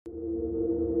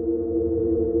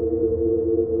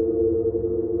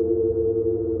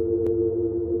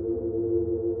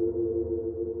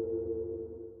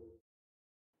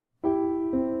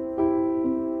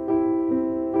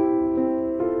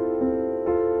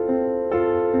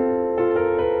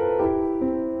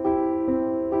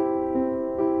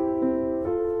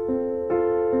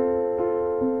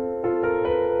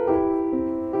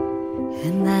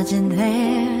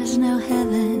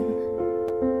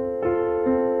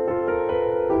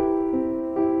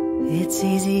It's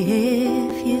easy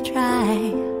if you try.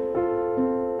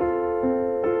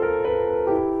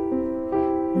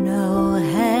 No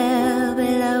hell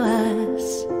below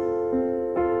us.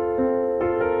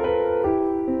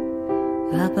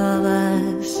 Above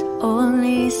us,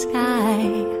 only sky.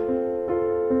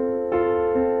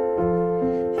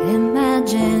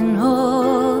 Imagine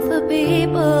all the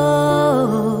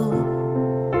people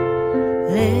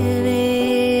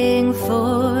living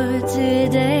for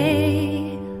today.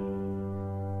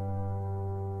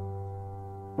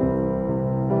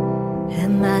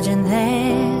 Imagine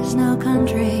there's no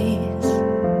countries.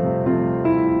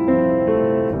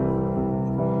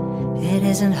 It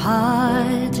isn't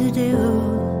hard to do.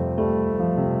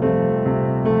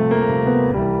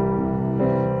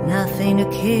 Nothing to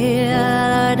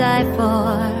kill or die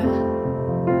for,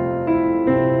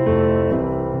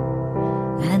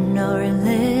 and no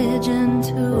religion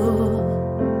too.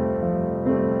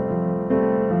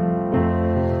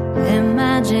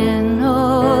 Imagine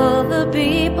all the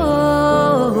people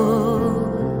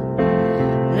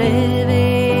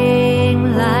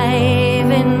living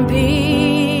life in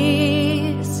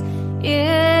peace. You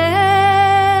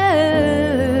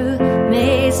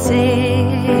may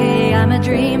say I'm a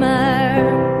dreamer,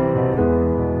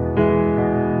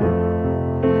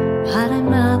 but I'm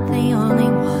not the only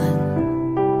one.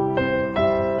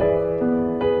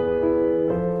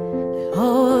 I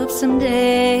hope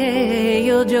someday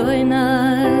you'll join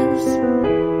us,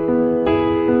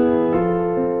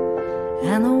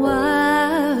 and the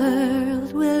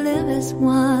world will live as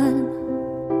one.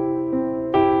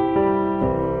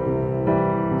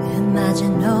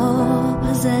 Imagine no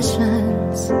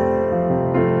possessions.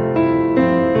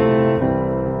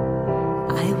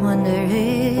 I wonder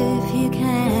if you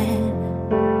can.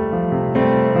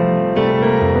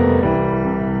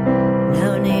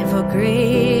 No need for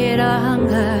greed or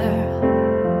hunger.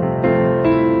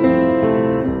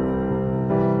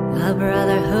 A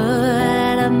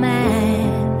brotherhood of man.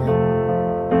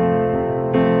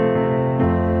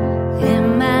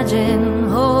 Imagine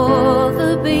all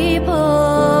the people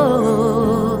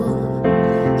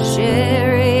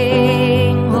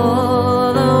sharing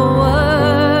all the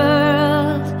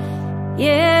world.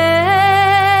 You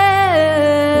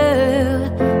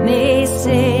may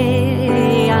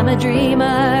say I'm a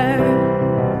dreamer,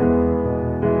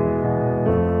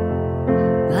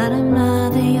 but I'm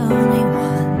not the only one.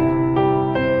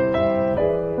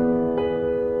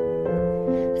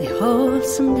 I hope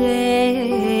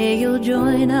someday you'll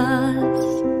join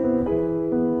us,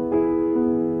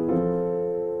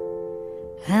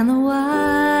 and the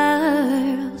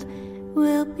world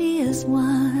will be as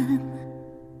one.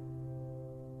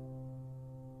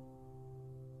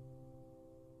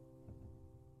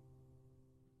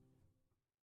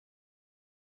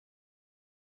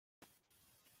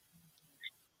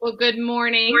 Well, good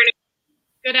morning,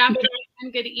 good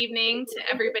afternoon, good evening to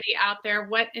everybody out there.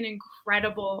 What an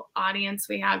incredible audience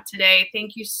we have today.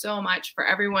 Thank you so much for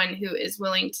everyone who is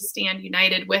willing to stand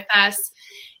united with us.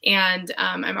 And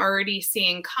I'm already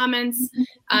seeing comments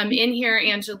in here.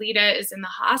 Angelita is in the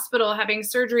hospital having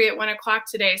surgery at 1 o'clock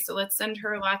today. So let's send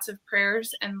her lots of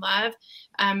prayers and love.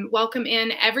 Welcome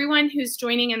in everyone who's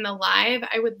joining in the live.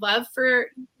 I would love for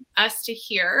us to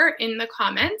hear in the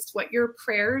comments what your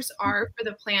prayers are for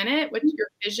the planet, what your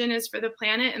vision is for the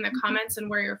planet in the comments, and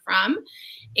where you're from.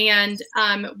 And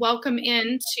welcome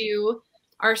into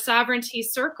our Sovereignty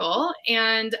Circle.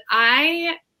 And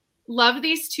I love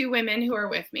these two women who are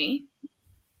with me,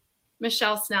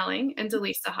 Michelle Snelling and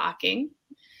Delisa Hawking,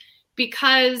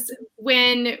 because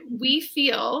when we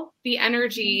feel the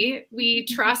energy, we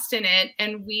trust in it,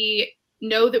 and we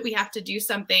know that we have to do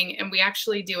something, and we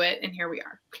actually do it, and here we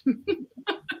are.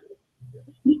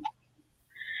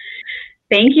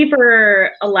 Thank you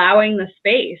for allowing the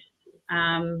space.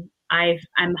 I'm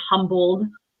humbled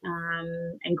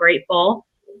and grateful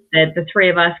that the three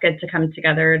of us get to come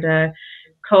together to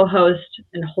co-host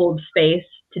and hold space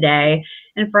today.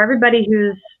 And for everybody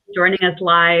who's joining us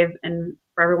live, and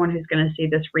for everyone who's going to see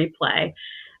this replay,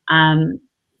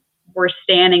 we're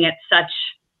standing at such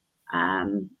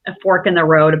a fork in the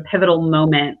road, a pivotal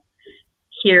moment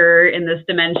here in this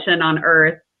dimension on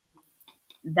Earth,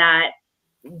 that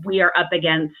we are up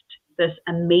against this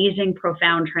amazing,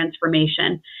 profound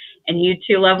transformation. And you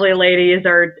two lovely ladies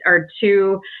are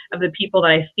two of the people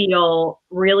that I feel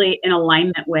really in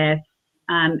alignment with,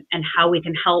 and how we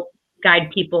can help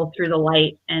guide people through the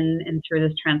light and through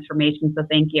this transformation. So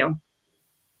thank you.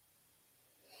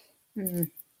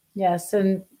 Yes,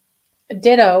 and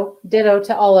ditto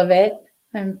to all of it.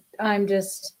 I'm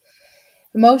just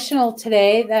emotional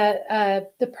today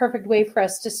that the perfect way for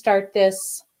us to start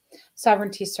this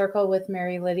Sovereignty Circle with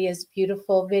Mary Lydia's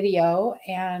beautiful video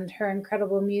and her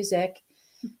incredible music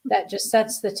that just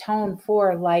sets the tone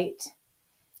for light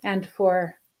and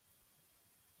for,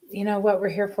 what we're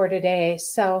here for today.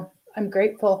 So I'm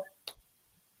grateful.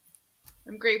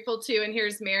 I'm grateful too. And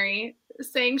here's Mary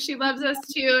saying she loves us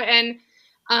too. And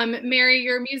Mary,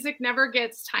 your music never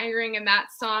gets tiring, and that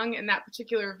song and that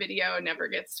particular video never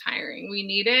gets tiring. We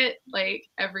need it like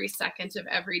every second of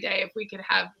every day. If we could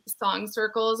have song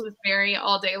circles with Mary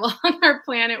all day long, our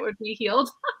planet would be healed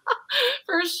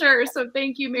for sure. So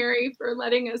thank you, Mary, for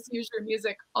letting us use your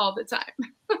music all the time.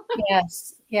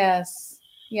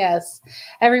 Yes.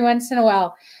 Every once in a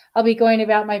while, I'll be going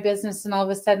about my business and all of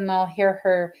a sudden I'll hear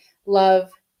her love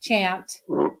chant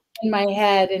in my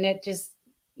head, and it just,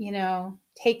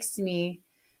 takes me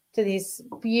to these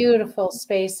beautiful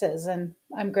spaces, and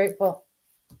I'm grateful.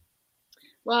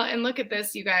 Well, and look at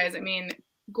this, you guys. I mean,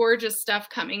 gorgeous stuff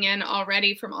coming in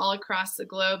already from all across the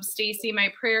globe. Stacy,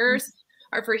 my prayers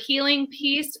are for healing,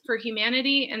 peace, for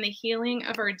humanity, and the healing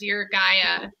of our dear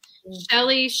Gaia.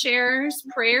 Shelley shares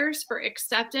prayers for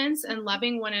acceptance and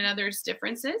loving one another's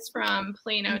differences from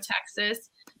Plano,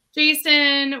 Texas.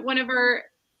 Jason, one of our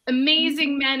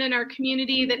amazing men in our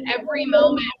community, that every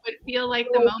moment would feel like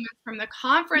the moment from the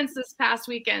conference this past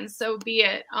weekend. So be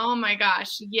it. Oh my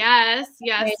gosh. Yes.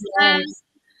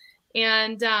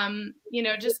 And,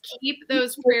 just keep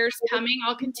those prayers coming.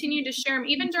 I'll continue to share them.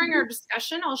 Even during our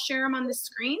discussion, I'll share them on the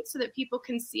screen so that people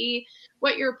can see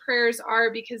what your prayers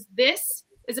are, because this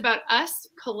is about us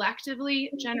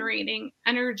collectively generating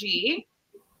energy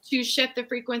to shift the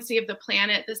frequency of the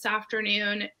planet this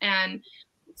afternoon. And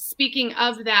speaking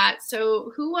of that,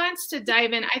 so who wants to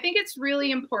dive in? I think it's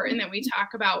really important that we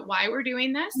talk about why we're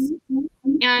doing this,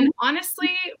 and honestly,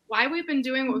 why we've been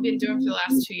doing what we've been doing for the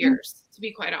last 2 years, to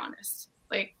be quite honest.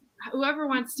 Like,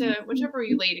 whichever of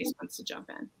you ladies wants to jump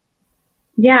in.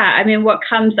 Yeah, I mean, what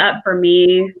comes up for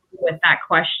me with that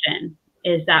question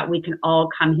is that we can all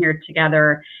come here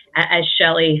together, as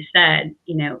Shelley said,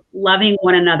 loving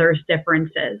one another's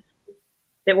differences.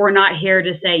 That we're not here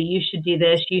to say, you should do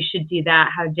this, you should do that,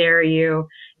 how dare you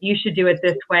should do it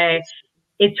this way.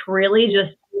 It's really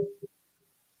just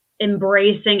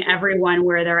embracing everyone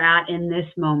where they're at in this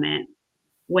moment,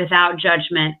 without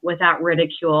judgment, without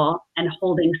ridicule, and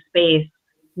holding space,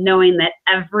 knowing that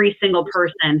every single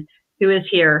person who is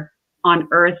here on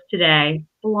earth today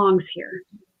belongs here.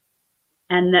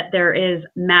 And that there is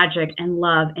magic and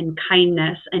love and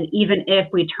kindness. And even if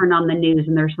we turn on the news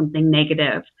and there's something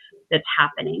negative that's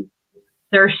happening,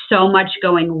 there's so much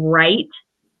going right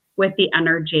with the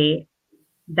energy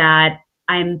that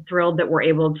I'm thrilled that we're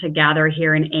able to gather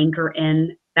here and anchor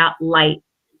in that light.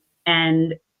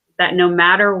 And that no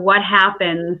matter what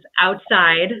happens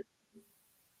outside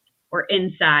or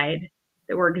inside,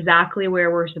 that we're exactly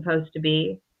where we're supposed to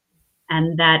be.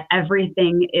 And that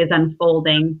everything is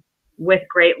unfolding with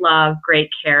great love, great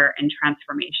care, and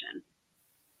transformation.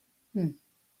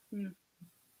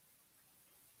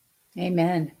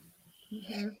 Amen.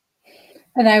 Mm-hmm.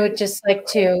 And I would just like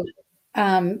to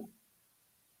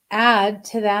add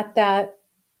to that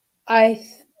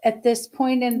at this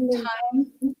point in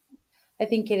time, I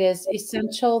think it is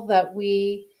essential that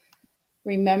we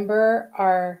remember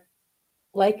our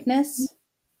likeness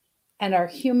and our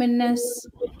humanness,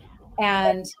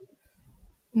 and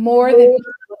more than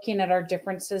looking at our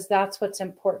differences, that's what's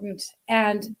important.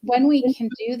 And when we can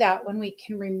do that, when we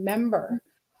can remember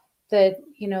the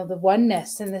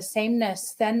oneness and the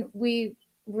sameness, then we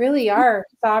really are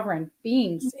sovereign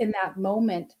beings in that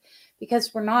moment,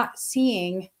 because we're not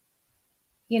seeing,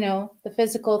 the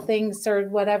physical things or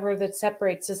whatever that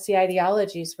separates us, the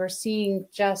ideologies. We're seeing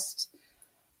just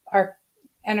our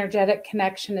energetic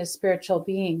connection as spiritual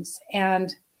beings.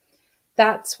 And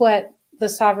that's what the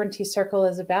Sovereignty Circle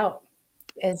is about,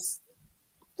 is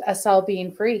us all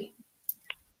being free.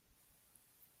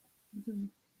 Mm-hmm.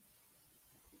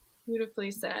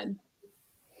 Beautifully said.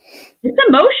 It's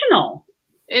emotional.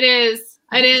 It is.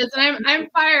 And I'm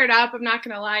fired up. I'm not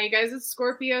going to lie, you guys. It's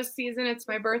Scorpio season. It's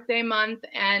my birthday month.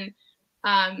 And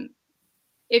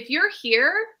if you're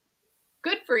here,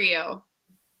 good for you,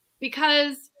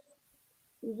 because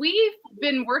we've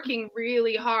been working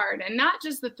really hard, and not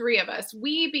just the three of us,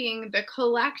 we being the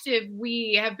collective,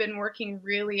 we have been working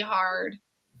really hard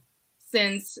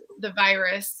since the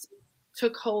virus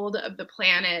took hold of the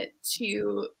planet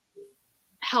to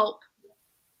help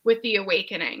with the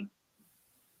awakening.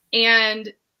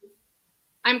 And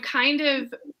I'm kind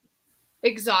of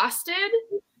exhausted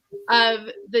of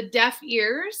the deaf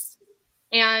ears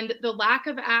and the lack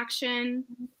of action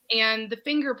and the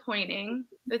finger pointing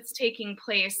that's taking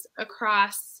place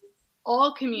across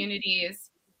all communities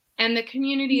and the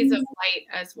communities of light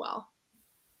as well.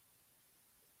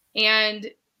 And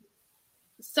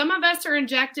some of us are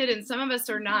injected and some of us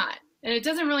are not. And it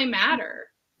doesn't really matter.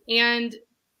 And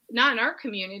not in our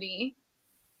community.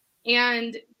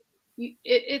 And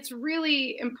it's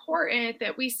really important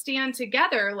that we stand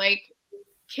together. Like,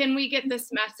 can we get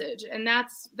this message? And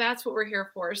that's what we're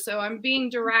here for. So I'm being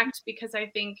direct because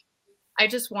I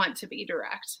just want to be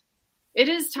direct. It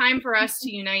is time for us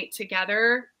to unite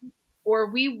together, or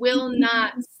we will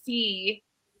not see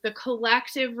the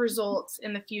collective results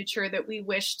in the future that we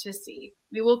wish to see.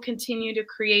 We will continue to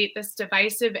create this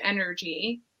divisive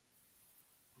energy.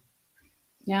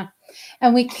 Yeah.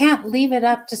 And we can't leave it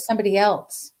up to somebody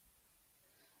else.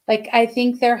 Like, I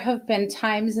think there have been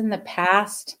times in the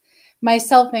past,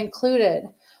 myself included,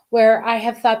 where I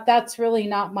have thought that's really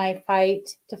not my fight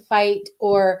to fight,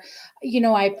 or,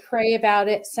 I pray about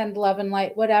it, send love and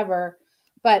light, whatever,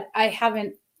 but I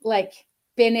haven't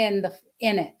been in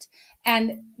it.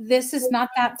 And this is not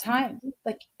that time.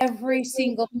 Like, every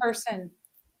single person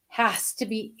has to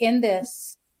be in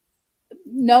this,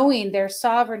 knowing their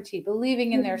sovereignty,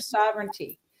 believing in their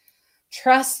sovereignty,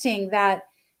 trusting that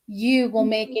you will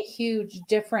make a huge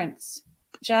difference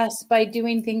just by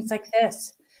doing things like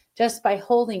this, just by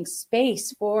holding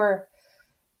space for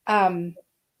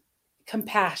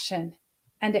compassion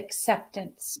and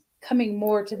acceptance, coming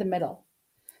more to the middle.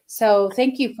 So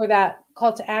thank you for that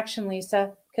call to action,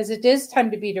 Lisa, because it is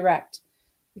time to be direct.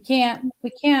 We can't,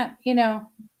 we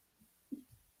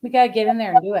got to get in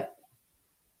there and do it.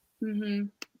 Mm-hmm.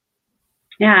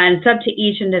 Yeah, and it's up to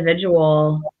each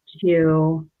individual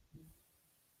to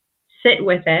sit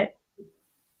with it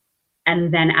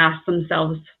and then ask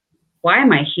themselves, why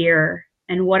am I here?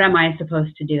 And what am I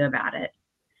supposed to do about it?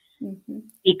 Mm-hmm.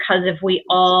 Because if we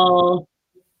all,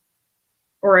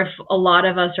 or if a lot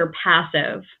of us are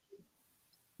passive,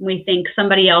 we think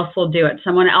somebody else will do it.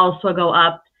 Someone else will go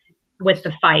up with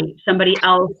the fight. Somebody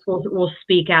else will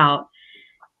speak out.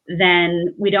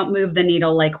 Then we don't move the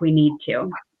needle like we need to.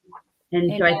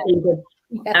 And so I think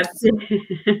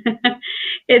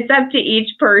it's up to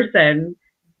each person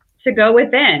to go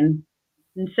within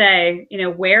and say,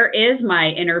 where is my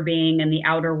inner being in the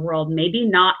outer world? Maybe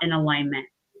not in alignment.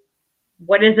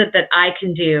 What is it that I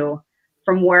can do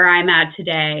from where I'm at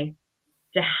today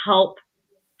to help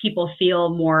people feel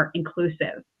more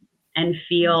inclusive and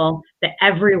feel that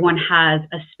everyone has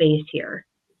a space here?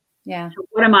 Yeah. So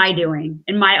what am I doing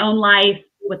in my own life,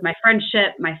 with my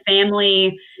friendship, my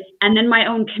family, and then my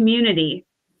own community?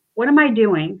 What am I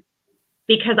doing?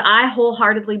 Because I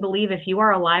wholeheartedly believe if you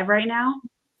are alive right now,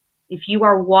 if you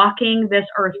are walking this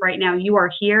earth right now, you are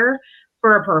here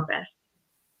for a purpose.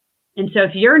 And so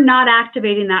if you're not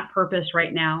activating that purpose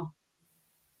right now,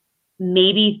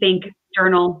 maybe think,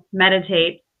 journal,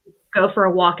 meditate, go for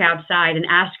a walk outside and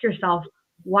ask yourself,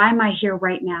 why am I here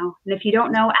right now? And if you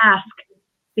don't know, ask,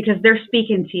 because they're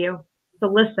speaking to you. So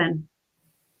listen.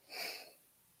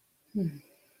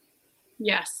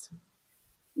 Yes.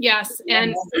 Yes.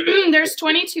 And there's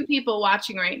 22 people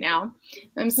watching right now.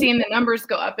 I'm seeing the numbers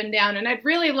go up and down, and I'd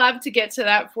really love to get to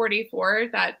that 44,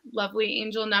 that lovely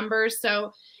angel number.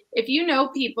 So if you know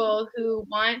people who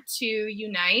want to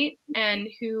unite and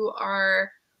who are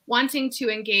wanting to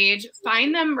engage,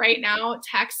 find them right now,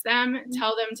 text them,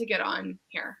 tell them to get on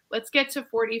here. Let's get to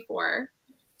 44.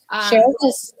 Share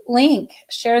this link,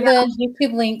 share the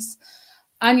YouTube links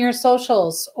on your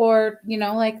socials, or,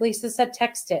 like Lisa said,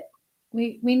 text it.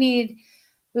 We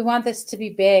want this to be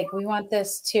big. We want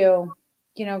this to,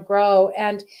 grow.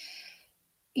 And,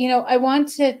 I want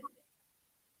to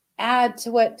add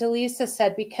to what Delisa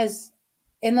said, because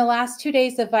in the last 2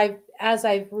 days as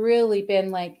I've really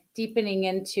been deepening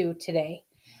into today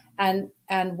and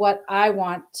what I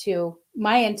want to,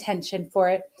 my intention for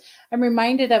it, I'm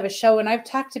reminded of a show, and I've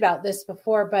talked about this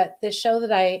before, but the show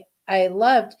that I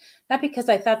loved, not because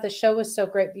I thought the show was so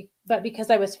great, but because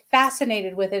I was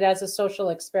fascinated with it as a social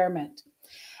experiment.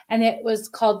 And it was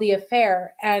called The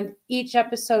Affair. And each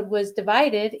episode was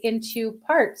divided into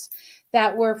parts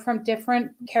that were from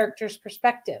different characters'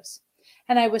 perspectives.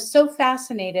 And I was so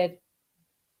fascinated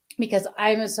because I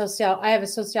have a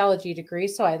sociology degree,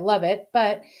 so I love it.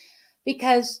 But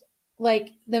because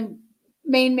the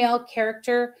main male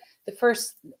character, the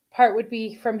first part would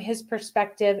be from his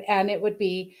perspective, and it would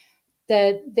be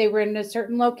that they were in a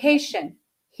certain location.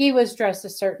 He was dressed a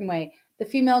certain way. The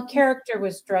female character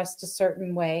was dressed a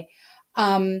certain way.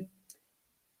 And,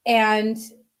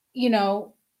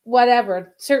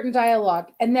 whatever, certain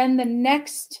dialogue. And then the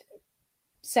next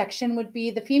section would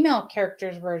be the female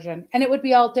character's version, and it would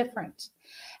be all different.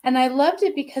 And I loved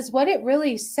it because what it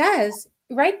really says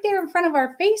right there in front of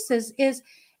our faces is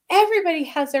Everybody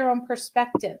has their own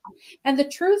perspective. And the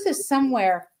truth is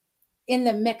somewhere in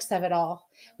the mix of it all.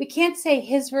 We can't say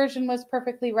his version was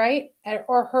perfectly right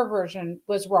or her version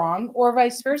was wrong or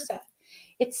vice versa.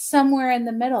 It's somewhere in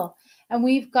the middle. And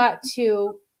we've got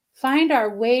to find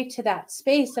our way to that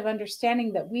space of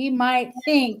understanding that we might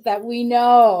think that we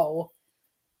know,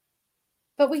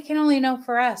 but we can only know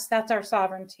for us. That's our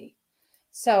sovereignty.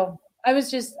 So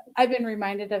I've been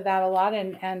reminded of that a lot.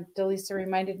 And Delisa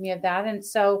reminded me of that. And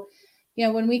so,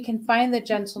 when we can find the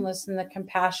gentleness and the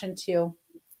compassion to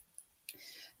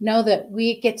know that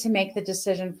we get to make the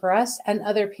decision for us and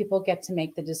other people get to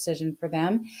make the decision for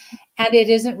them. And it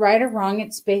isn't right or wrong.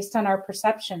 It's based on our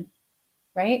perception,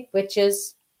 right? Which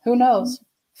is, who knows,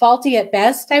 faulty at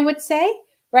best, I would say,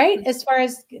 right? As far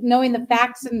as knowing the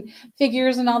facts and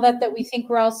figures and all that we think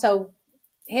we're all so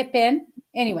hip in.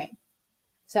 Anyway,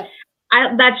 so.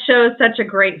 That shows such a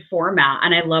great format.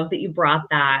 And I love that you brought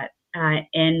that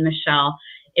in, Michelle.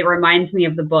 It reminds me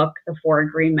of the book, The Four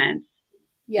Agreements.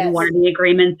 Yes. And one of the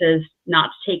agreements is not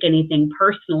to take anything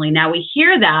personally. Now we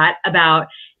hear that about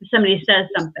if somebody says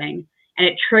something and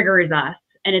it triggers us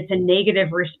and it's a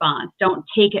negative response. Don't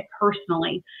take it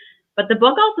personally. But the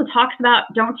book also talks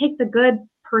about don't take the good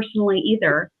personally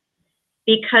either,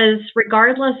 because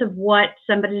regardless of what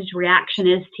somebody's reaction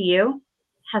is to you,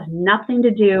 has nothing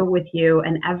to do with you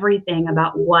and everything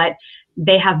about what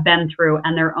they have been through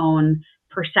and their own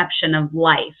perception of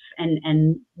life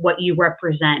and what you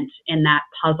represent in that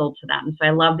puzzle to them. So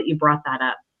I love that you brought that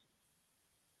up.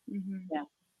 Mm-hmm. Yeah.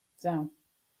 So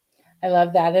I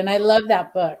love that. And I love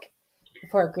that book,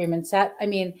 Four Agreements.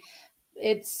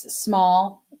 It's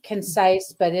small,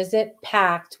 concise, but is it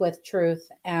packed with truth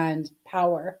and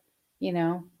power,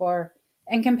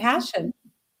 and compassion,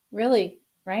 really,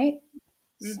 right?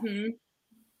 Mm-hmm.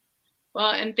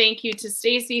 Well, and thank you to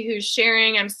Stacy who's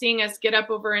sharing. I'm seeing us get up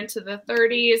over into the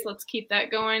 30s. Let's keep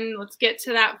that going. Let's get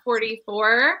to that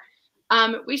 44.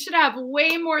 We should have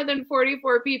way more than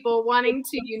 44 people wanting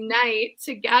to unite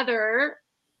together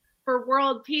for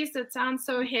world peace. It sounds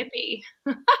so hippie,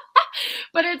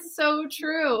 but it's so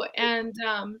true. And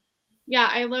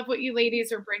I love what you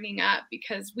ladies are bringing up,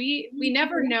 because we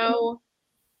never know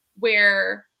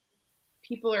where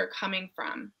people are coming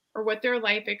from or what their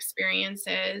life experience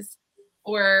is,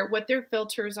 or what their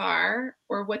filters are,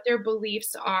 or what their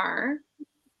beliefs are.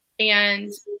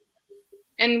 And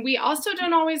we also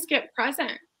don't always get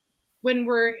present when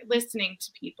we're listening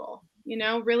to people,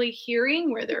 really hearing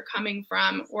where they're coming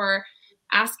from, or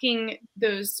asking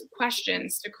those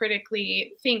questions to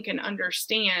critically think and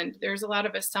understand. There's a lot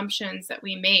of assumptions that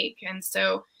we make. And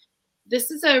so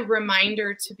this is a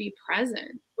reminder to be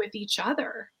present with each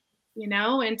other,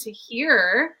 and to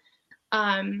hear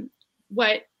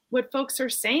what folks are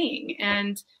saying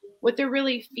and what they're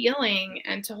really feeling,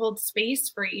 and to hold space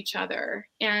for each other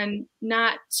and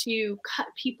not to cut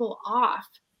people off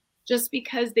just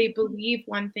because they believe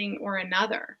one thing or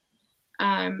another.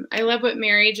 I love what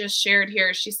Mary just shared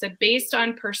here. She said, based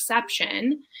on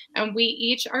perception, and we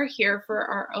each are here for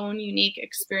our own unique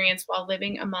experience while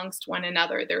living amongst one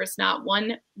another. There is not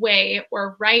one way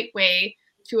or right way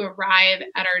to arrive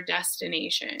at our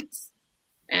destinations.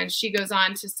 And she goes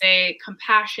on to say,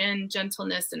 compassion,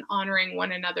 gentleness, and honoring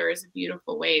one another is a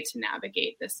beautiful way to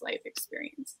navigate this life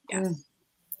experience. Yes.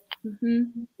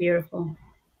 Mm-hmm. Beautiful.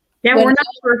 Yeah, we're not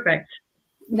perfect.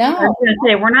 No. I was going to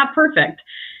say, we're not perfect.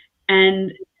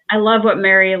 And I love what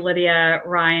Mary Lydia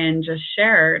Ryan just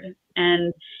shared.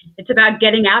 And it's about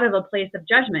getting out of a place of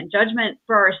judgment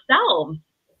for ourselves,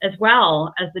 as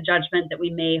well as the judgment that we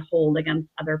may hold against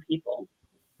other people.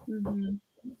 Mm-hmm.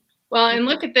 Well, and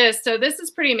look at this. So this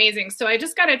is pretty amazing. So I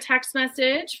just got a text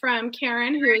message from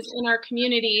Karen, who is in our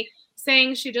community,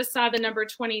 saying she just saw the number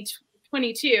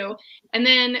 2022. And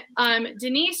then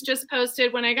Denise just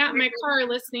posted, when I got in my car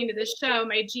listening to this show,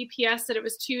 my GPS said it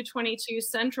was 2:22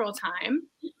 Central Time.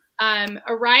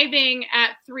 Arriving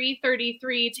at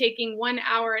 3:33, taking 1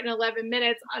 hour and 11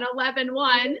 minutes on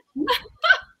 11/1.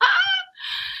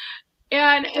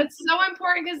 And it's so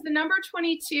important because the number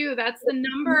 22, that's the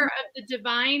number of the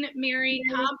Divine Mary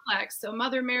complex. So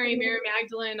Mother Mary, Mary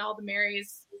Magdalene, all the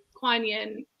Marys, Kuan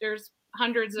Yin, there's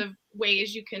hundreds of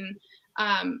ways you can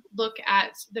look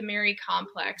at the Mary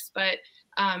complex. But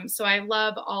so I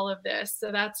love all of this.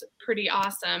 So that's pretty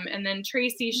awesome. And then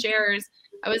Tracy shares,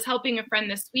 I was helping a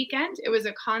friend this weekend. It was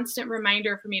a constant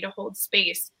reminder for me to hold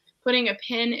space, putting a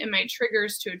pin in my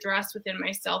triggers to address within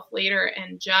myself later,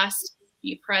 and just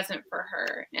be present for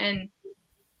her. And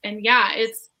yeah,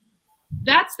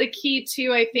 that's the key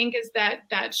too, I think, is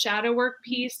that shadow work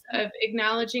piece of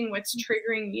acknowledging what's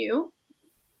triggering you,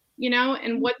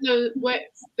 and what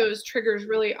those triggers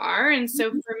really are. And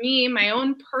so for me, my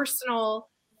own personal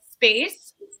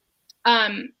space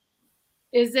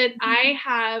is that I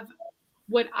have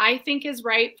what I think is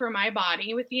right for my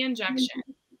body with the injection.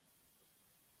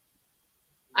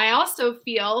 I also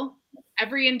feel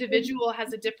every individual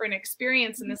has a different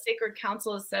experience, and the Sacred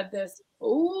Council has said this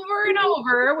over and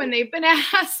over when they've been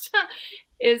asked,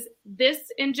 is this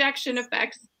injection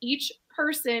affects each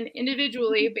person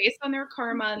individually based on their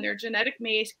karma and their genetic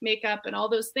makeup and all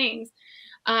those things.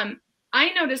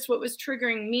 I noticed what was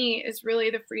triggering me is really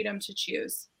the freedom to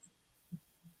choose.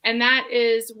 And that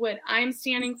is what I'm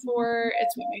standing for.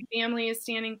 It's what my family is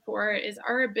standing for, is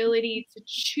our ability to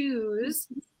choose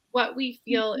what we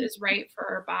feel is right for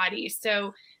our body.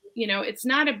 So, it's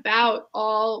not about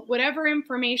whatever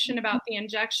information about the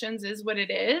injections is what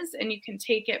it is, and you can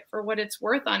take it for what it's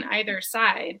worth on either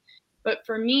side. But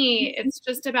for me, it's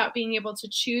just about being able to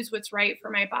choose what's right for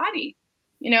my body.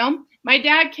 My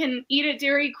dad can eat at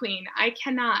Dairy Queen. I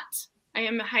cannot. I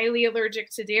am highly allergic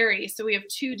to dairy. So we have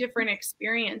two different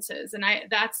experiences. And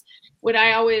that's what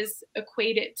I always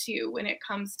equate it to when it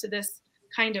comes to this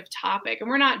kind of topic. And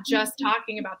we're not just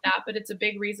talking about that, but it's a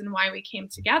big reason why we came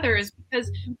together, is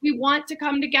because we want to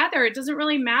come together. It doesn't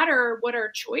really matter what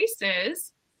our choice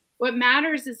is. What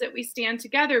matters is that we stand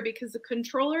together, because the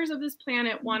controllers of this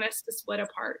planet want us to split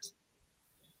apart.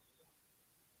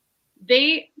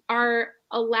 They are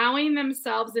allowing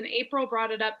themselves, and April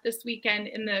brought it up this weekend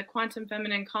in the Quantum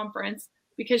Feminine Conference,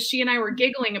 because she and I were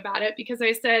giggling about it, because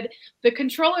I said the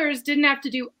controllers didn't have to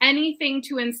do anything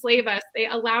to enslave us. They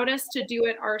allowed us to do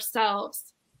it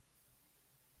ourselves.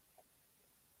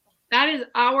 That is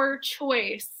our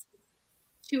choice,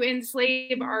 to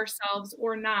enslave ourselves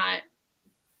or not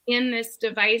in this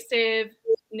divisive,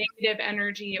 negative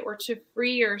energy, or to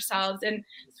free yourselves. And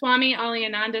Swami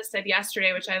Aliyananda said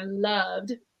yesterday, which I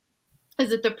loved, is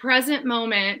that the present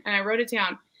moment, and I wrote it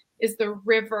down, is the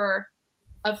river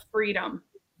of freedom.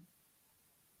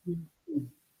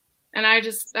 And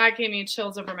that gave me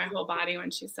chills over my whole body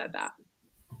when she said that.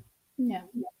 Yeah.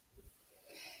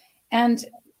 And,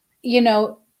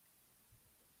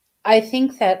 I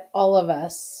think that all of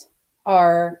us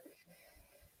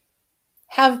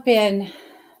have been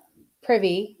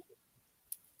privy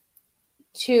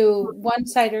to one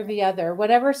side or the other,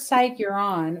 whatever side you're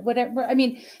on,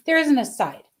 there isn't a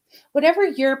side. Whatever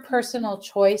your personal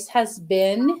choice has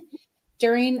been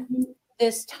during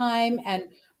this time, and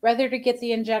whether to get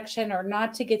the injection or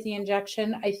not to get the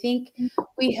injection, I think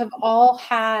we have all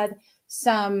had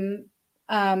some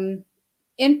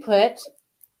input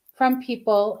from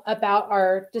people about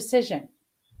our decision,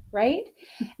 right?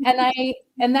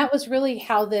 And that was really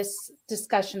how this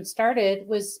discussion started,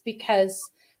 was because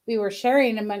we were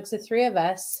sharing amongst the three of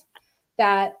us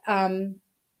that,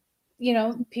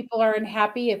 people are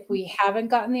unhappy if we haven't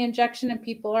gotten the injection,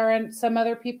 and some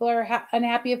other people are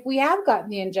unhappy if we have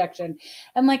gotten the injection,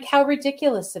 and like how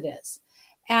ridiculous it is.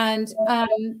 And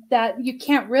that you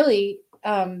can't really,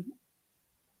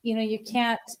 you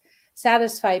can't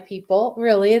satisfy people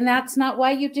really. And that's not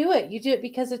why you do it. You do it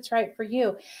because it's right for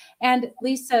you. And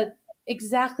Lisa,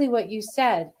 exactly what you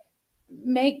said,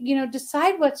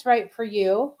 decide what's right for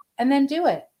you and then do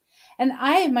it. And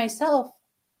I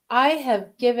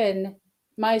have given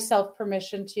myself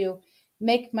permission to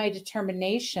make my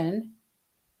determination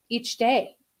each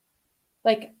day.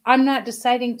 Like, I'm not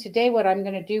deciding today what I'm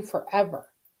going to do forever.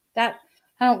 I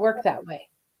don't work that way.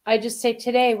 I just say,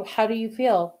 today, how do you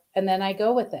feel? And then I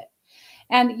go with it.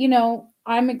 And,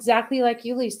 I'm exactly like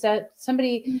you, Lisa.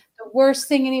 The worst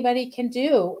thing anybody can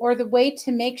do, or the way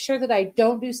to make sure that I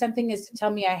don't do something, is to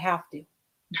tell me I have to.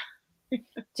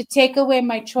 To take away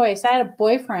my choice. I had a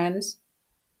boyfriend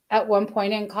at one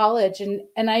point in college, and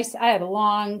I had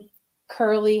long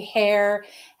curly hair,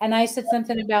 and I said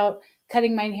something about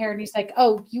cutting my hair, and he's like,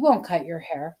 "Oh, you won't cut your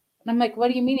hair." And I'm like, "What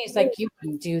do you mean?" He's like, "You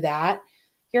wouldn't do that."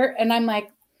 And I'm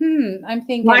like, I'm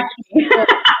thinking, you're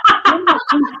not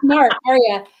too smart, are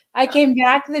you? I came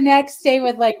back the next day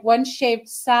with like one shaved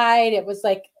side. It was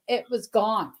like, it was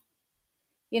gone,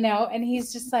 and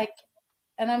he's just like,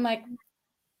 and I'm like,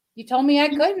 you told me I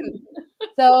couldn't.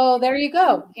 So there you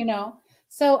go,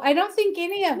 So I don't think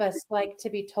any of us like to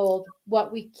be told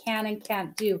what we can and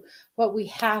can't do, what we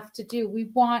have to do. We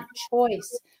want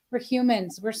choice. We're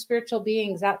humans. We're spiritual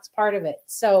beings. That's part of it.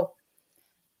 So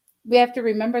we have to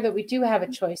remember that we do have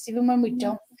a choice, even when we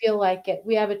don't feel like it.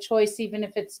 We have a choice, even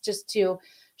if it's just to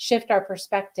shift our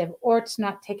perspective or to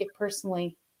not take it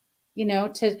personally,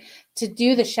 to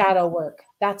do the shadow work.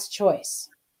 That's choice.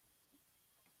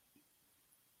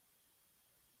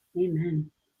 Amen.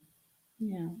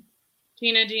 Yeah.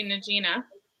 Gina.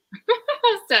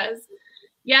 says,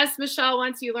 yes, Michelle,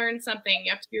 once you learn something,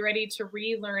 you have to be ready to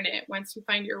relearn it. Once you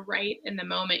find your right in the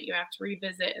moment, you have to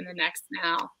revisit in the next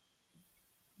now.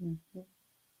 Mm-hmm.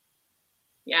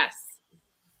 Yes.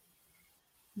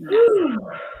 Yes.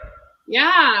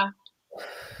 Yeah.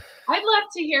 I'd love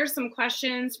to hear some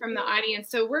questions from the audience.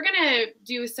 So we're going to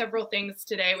do several things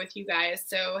today with you guys.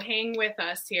 So hang with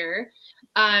us here.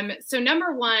 So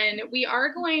number one, we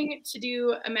are going to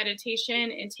do a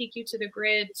meditation and take you to the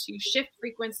grid to shift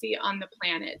frequency on the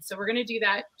planet. So we're going to do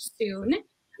that soon.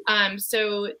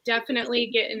 So definitely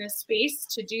get in a space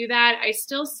to do that. I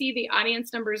still see the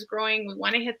audience numbers growing. We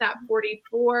want to hit that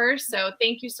 44. So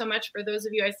thank you so much for those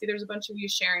of you. I see there's a bunch of you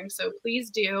sharing. So please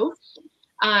do.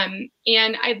 And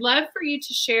I'd love for you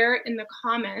to share in the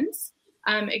comments,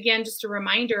 again, just a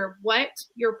reminder what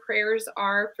your prayers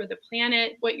are for the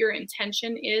planet, what your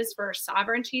intention is for our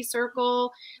sovereignty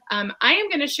circle. I am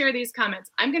going to share these comments.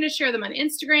 I'm going to share them on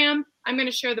Instagram. I'm going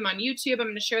to share them on YouTube. I'm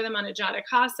going to share them on Ajata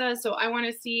Casa. So I want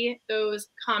to see those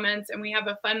comments, and we have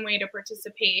a fun way to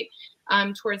participate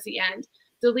towards the end.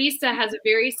 Delisa has a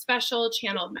very special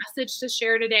channeled message to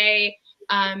share today.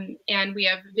 And we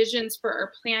have visions for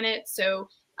our planet. So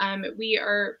we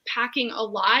are packing a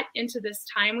lot into this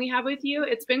time we have with you.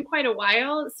 It's been quite a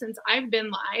while since I've been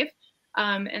live.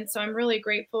 And so I'm really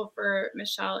grateful for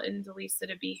Michelle and Delisa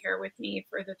to be here with me,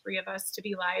 for the three of us to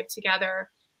be live together.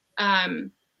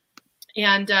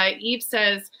 Eve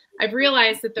says, I've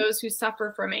realized that those who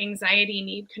suffer from anxiety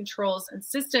need controls and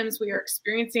systems. We are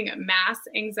experiencing a mass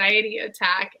anxiety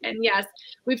attack. And yes,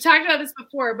 we've talked about this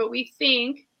before, but we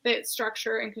think that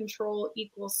structure and control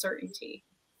equals certainty,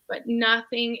 but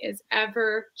nothing is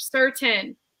ever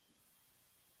certain.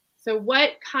 So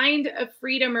what kind of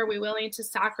freedom are we willing to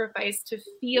sacrifice to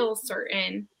feel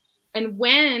certain? And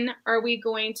when are we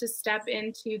going to step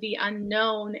into the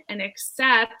unknown and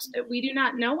accept that we do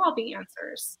not know all the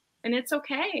answers? And it's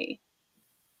okay.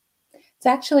 It's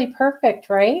actually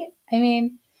perfect, right? I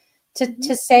mean,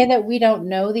 to say that we don't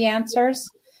know the answers,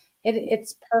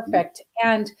 it's perfect.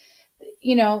 And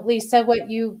you know, Lisa, what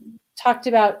you talked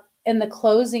about in the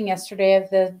closing yesterday of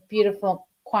the beautiful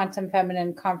Quantum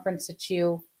Feminine conference that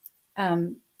you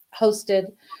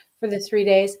hosted for the 3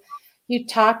 days, you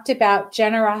talked about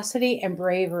generosity and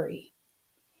bravery.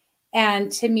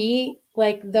 And to me,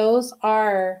 like, those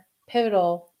are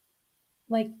pivotal,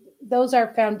 like those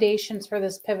are foundations for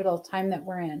this pivotal time that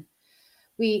we're in.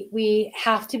 We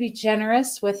have to be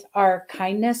generous with our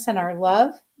kindness and our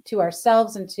love to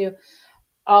ourselves and to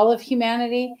all of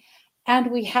humanity,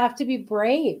 and we have to be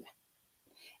brave.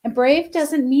 And brave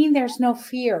doesn't mean there's no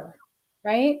fear,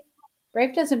 right?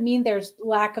 Brave doesn't mean there's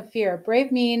lack of fear.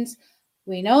 Brave means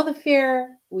we know the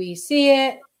fear, we see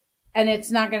it, and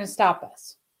it's not going to stop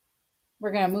us.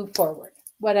 We're going to move forward,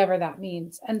 whatever that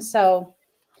means. And so,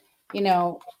 you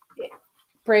know,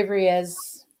 bravery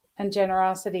is, and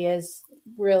generosity is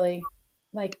really,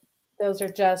 like, those are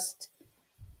just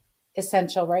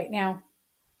essential right now.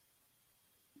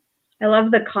 I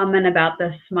love the comment about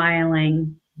the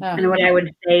smiling. And what I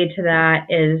would say to that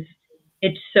is,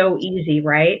 it's so easy,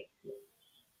 right?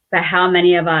 But how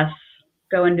many of us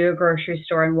go into a grocery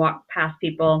store and walk past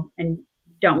people and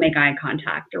don't make eye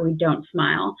contact, or we don't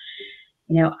smile?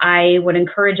 You know, I would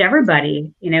encourage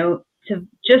everybody, you know, to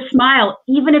just smile,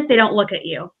 even if they don't look at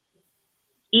you,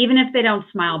 even if they don't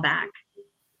smile back,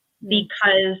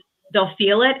 because they'll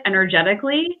feel it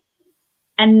energetically,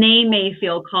 and they may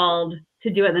feel called to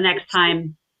do it the next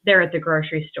time they're at the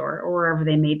grocery store or wherever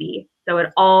they may be. So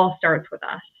it all starts with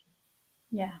us.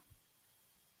 Yeah.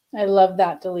 I love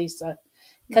that, Delisa,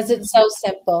 because it's so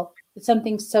simple. It's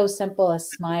something so simple. A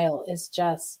smile is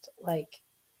just like,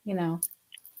 you know,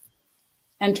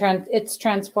 and it's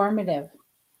transformative.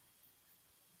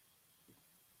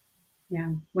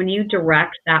 Yeah. When you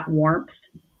direct that warmth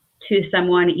to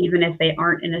someone, even if they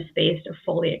aren't in a space to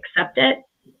fully accept it,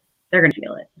 they're going to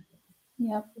feel it.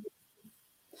 Yep.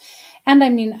 And I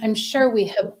mean, I'm sure we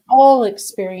have all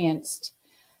experienced,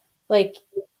 like,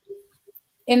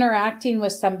 interacting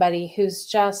with somebody who's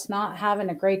just not having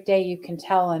a great day, you can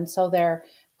tell. And so they're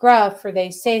gruff, or they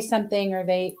say something, or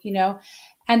they, you know,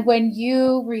 and when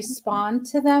you respond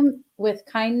to them with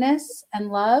kindness and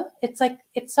love, it's like,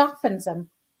 it softens them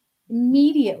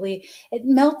immediately. It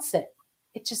melts it.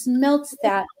 It just melts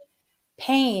that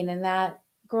pain and that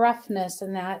gruffness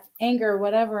and that anger,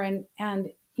 whatever. And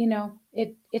you know,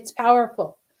 it's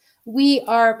powerful. We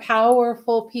are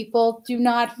powerful people. Do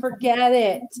not forget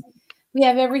it. We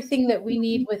have everything that we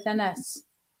need within us.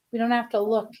 We don't have to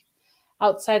look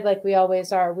outside like we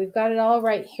always are. We've got it all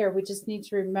right here. We just need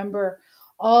to remember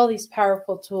all these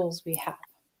powerful tools we have.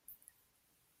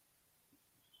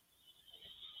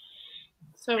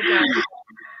 So good.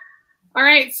 All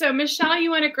right, so Michelle, you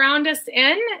want to ground us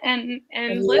in and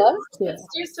let's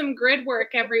do some grid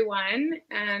work, everyone,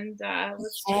 and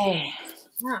let's. Hey.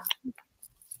 Yeah.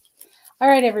 All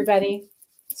right, everybody.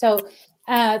 So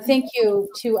thank you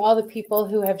to all the people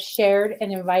who have shared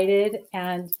and invited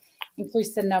and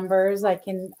increased the numbers. I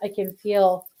can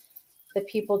feel the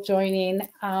people joining,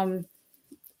 and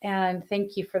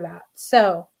thank you for that.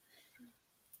 So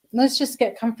let's just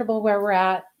get comfortable where we're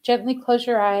at. Gently close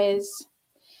your eyes.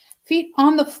 Feet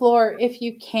on the floor if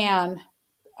you can.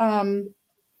 And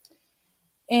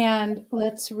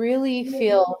let's really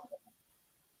feel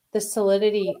the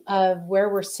solidity of where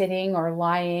we're sitting or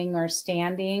lying or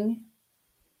standing.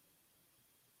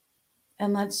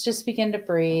 And let's just begin to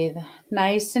breathe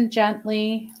nice and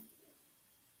gently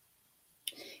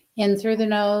in through the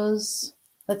nose.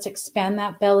 Let's expand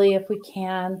that belly if we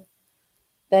can.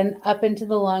 Then up into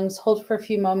the lungs, hold for a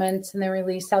few moments, and then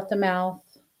release out the mouth.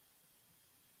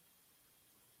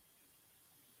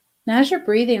 Now, as you're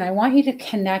breathing, I want you to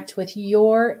connect with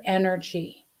your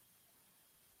energy,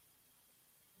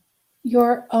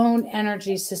 your own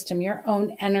energy system, your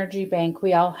own energy bank.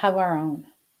 We all have our own.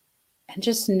 And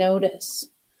just notice,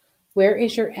 where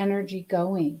is your energy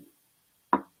going?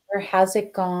 Where has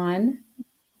it gone?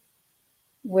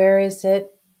 Where is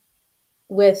it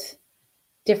with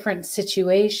different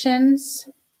situations,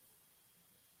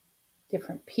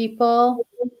 different people?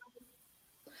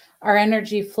 Our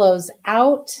energy flows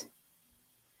out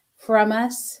from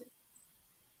us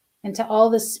into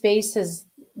all the spaces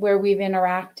where we've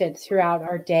interacted throughout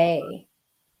our day.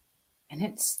 And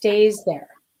it stays there,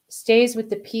 stays with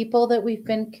the people that we've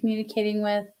been communicating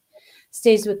with,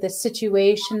 stays with the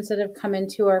situations that have come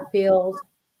into our field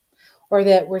or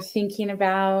that we're thinking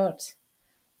about,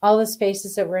 all the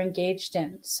spaces that we're engaged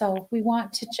in. So we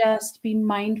want to just be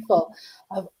mindful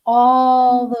of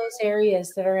all those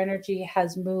areas that our energy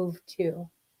has moved to.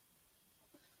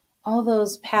 All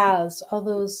those paths of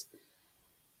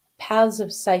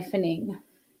siphoning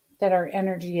that our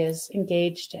energy is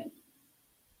engaged in.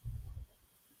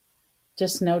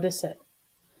 Just notice it.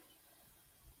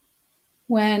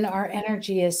 When our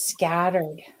energy is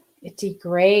scattered, it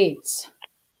degrades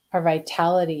our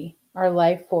vitality, our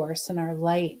life force, and our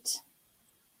light.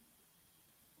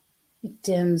 It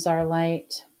dims our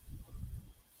light.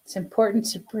 It's important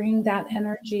to bring that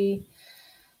energy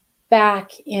back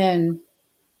in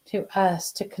to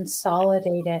us, to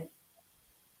consolidate it,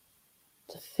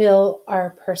 to fill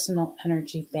our personal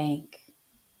energy bank.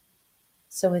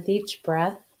 So with each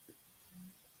breath,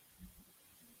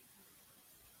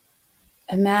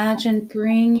 imagine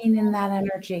bringing in that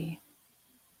energy.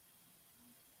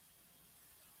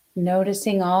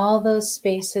 Noticing all those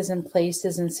spaces and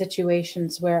places and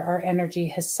situations where our energy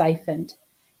has siphoned,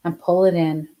 and pull it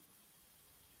in.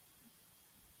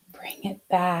 Bring it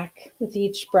back with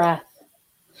each breath.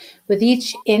 With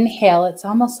each inhale, it's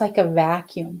almost like a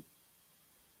vacuum.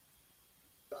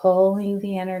 Pulling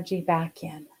the energy back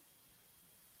in.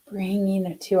 Bringing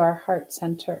it to our heart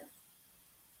center.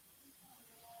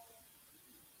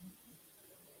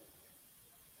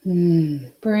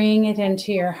 Bring it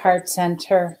into your heart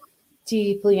center.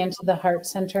 Deeply into the heart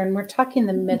center. And we're talking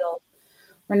the middle.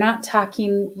 We're not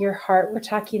talking your heart. We're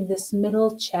talking this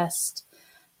middle chest,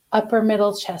 upper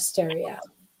middle chest area.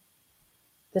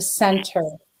 The center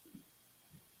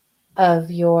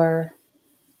of your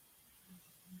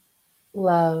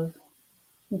love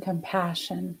and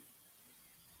compassion.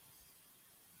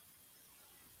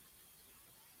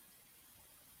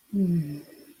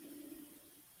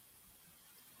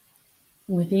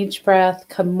 With each breath,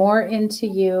 come more into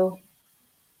you,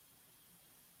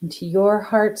 into your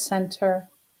heart center,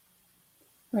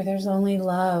 where there's only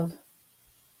love.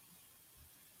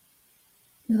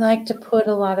 We like to put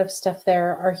a lot of stuff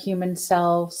there, our human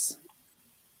selves,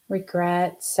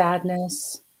 regret,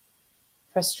 sadness,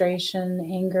 frustration,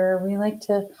 anger. We like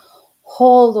to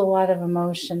hold a lot of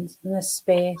emotions in this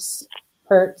space,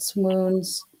 hurts,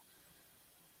 wounds.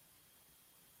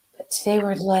 But today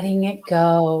we're letting it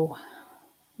go.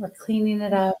 We're cleaning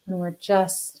it up, and we're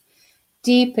just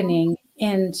deepening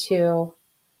into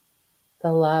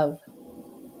the love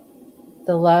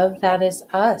that is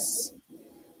us,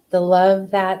 the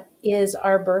love that is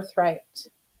our birthright,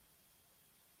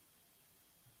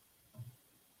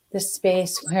 the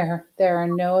space where there are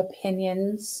no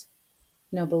opinions,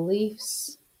 no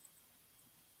beliefs,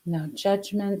 no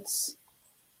judgments,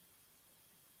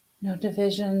 no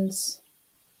divisions,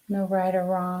 no right or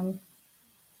wrong.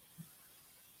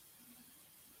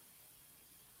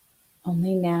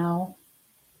 Only now,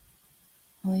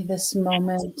 only this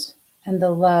moment, and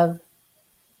the love.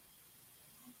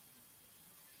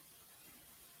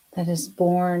 that is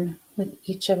born with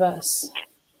each of us,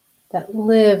 that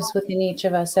lives within each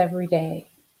of us every day.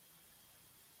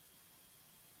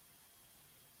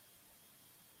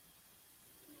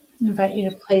 I invite you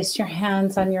to place your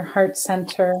hands on your heart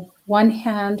center, one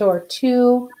hand or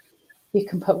two. You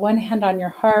can put one hand on your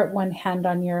heart, one hand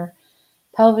on your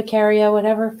pelvic area,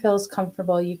 whatever feels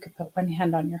comfortable. You could put one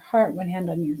hand on your heart, one hand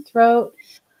on your throat,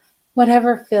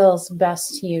 whatever feels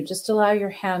best to you. Just allow your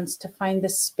hands to find the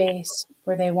space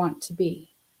where they want to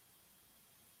be.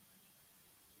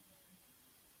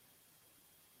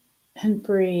 And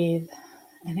breathe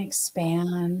and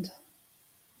expand.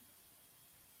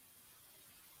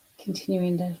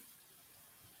 Continuing to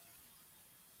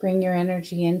bring your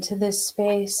energy into this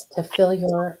space to fill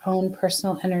your own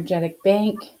personal energetic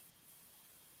bank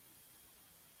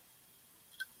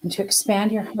and to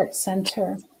expand your heart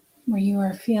center where you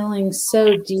are feeling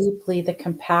so deeply the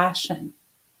compassion,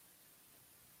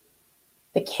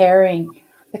 the caring,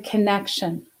 the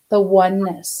connection, the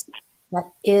oneness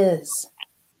that is.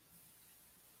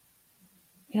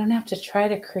 You don't have to try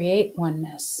to create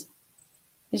oneness.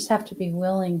 You just have to be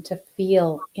willing to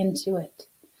feel into it,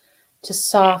 to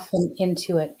soften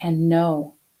into it and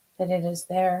know that it is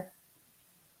there.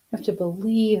 You have to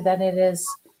believe that it is,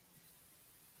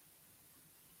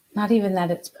 not even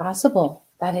that it's possible,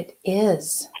 that it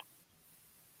is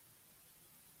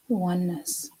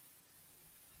oneness.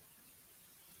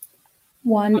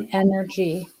 One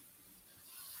energy.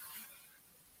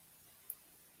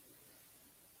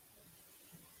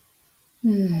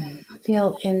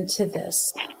 Feel into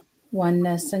this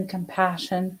oneness and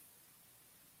compassion.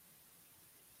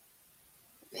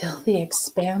 Feel the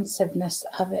expansiveness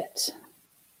of it.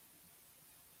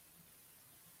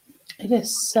 It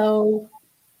is so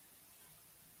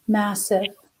massive.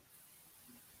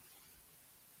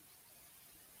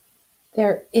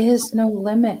 There is no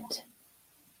limit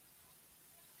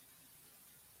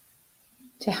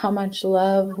to how much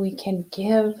love we can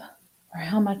give or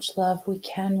how much love we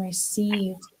can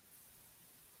receive.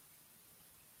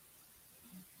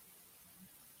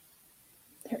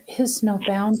 There is no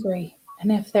boundary.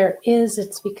 And if there is,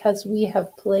 it's because we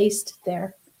have placed it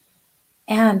there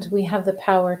and we have the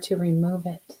power to remove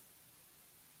it.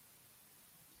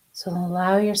 So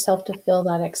allow yourself to feel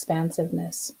that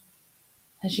expansiveness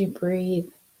as you breathe.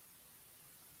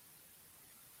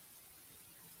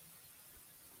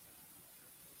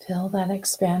 Feel that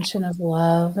expansion of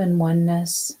love and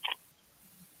oneness,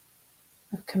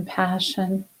 of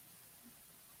compassion.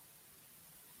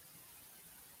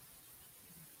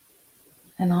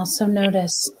 And also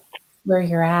notice where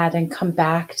you're at and come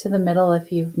back to the middle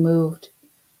if you've moved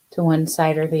to one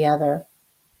side or the other.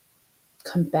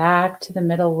 Come back to the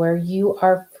middle where you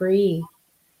are free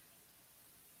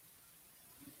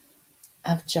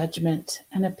of judgment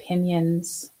and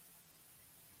opinions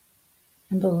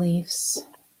and beliefs,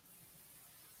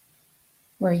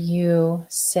 where you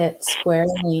sit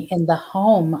squarely in the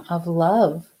home of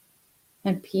love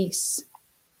and peace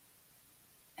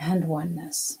and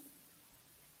oneness.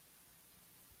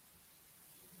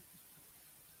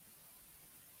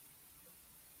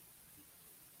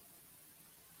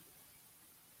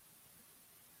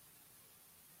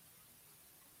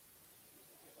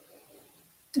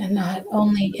 And not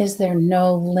only is there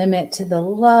no limit to the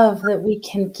love that we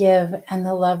can give and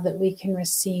the love that we can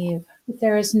receive, but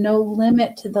there is no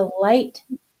limit to the light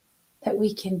that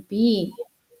we can be.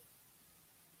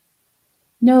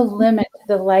 No limit to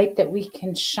the light that we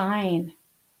can shine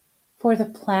for the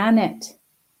planet,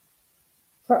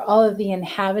 for all of the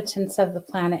inhabitants of the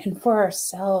planet, and for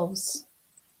ourselves.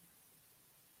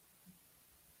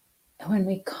 And when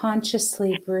we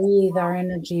consciously breathe our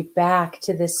energy back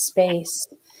to this space,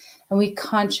 and we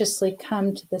consciously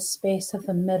come to the space of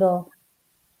the middle,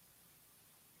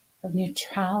 of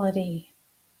neutrality,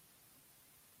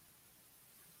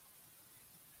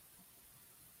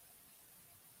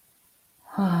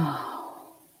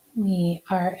 we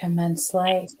are immense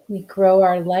light. We grow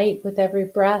our light with every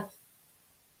breath.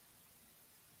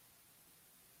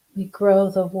 We grow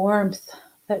the warmth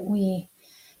that we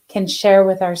can share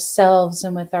with ourselves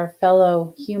and with our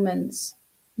fellow humans,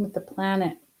 with the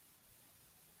planet,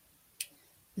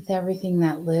 with everything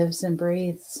that lives and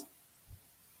breathes.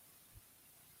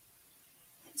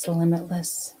 It's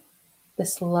limitless.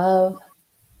 This love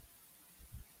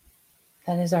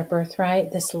that is our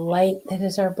birthright, this light that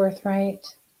is our birthright,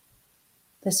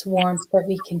 this warmth that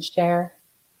we can share.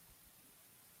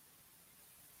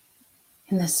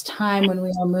 In this time when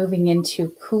we are moving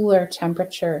into cooler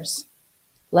temperatures,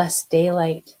 less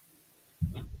daylight,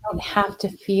 we don't have to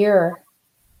fear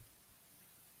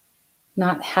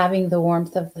not having the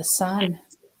warmth of the sun.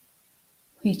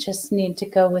 We just need to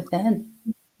go within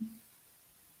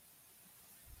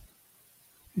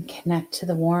and connect to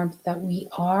the warmth that we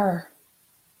are,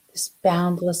 this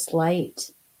boundless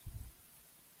light.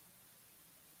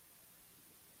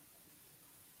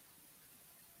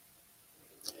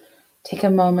 Take a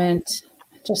moment,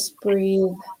 just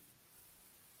breathe.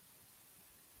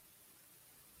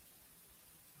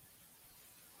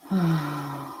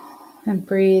 And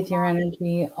breathe your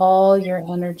energy, all your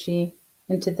energy,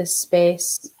 into this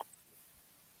space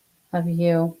of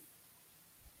you.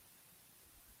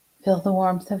 Feel the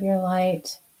warmth of your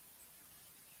light,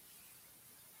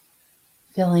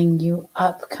 filling you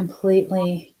up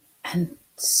completely, and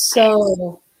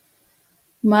so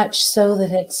much so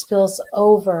that it spills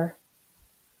over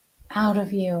out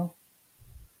of you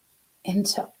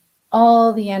into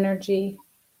all the energy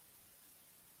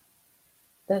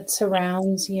that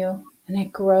surrounds you, and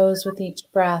it grows with each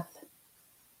breath,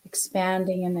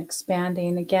 expanding and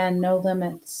expanding. Again, no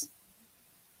limits.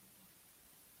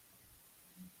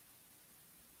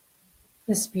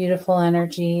 This beautiful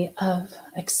energy of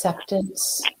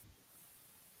acceptance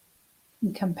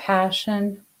and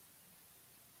compassion.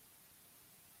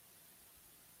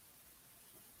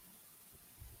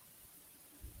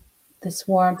 This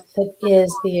warmth that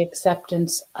is the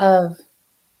acceptance of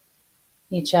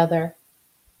each other,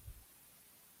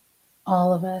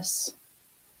 all of us.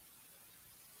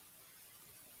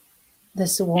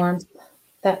 This warmth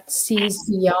that sees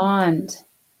beyond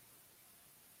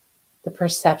the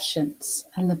perceptions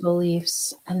and the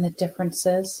beliefs and the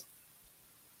differences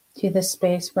to the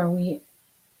space where we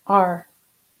are,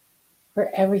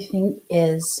 where everything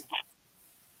is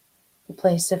the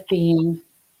place of being.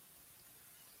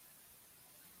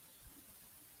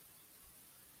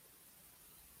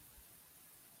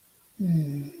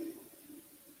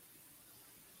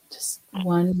 Just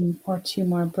one or two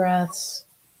more breaths.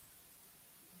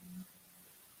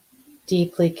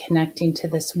 Deeply connecting to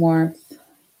this warmth,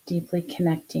 deeply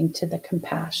connecting to the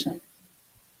compassion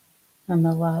and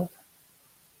the love,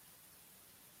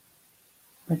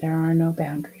 where there are no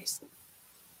boundaries.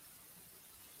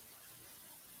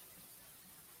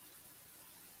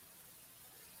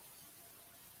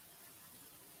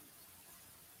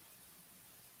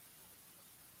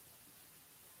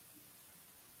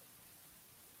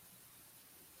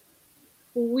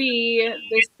 We,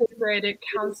 the Sacred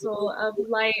Council of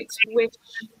Light, wish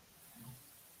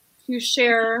to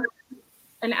share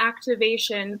an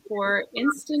activation for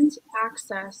instant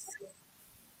access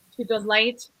to the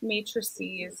light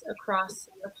matrices across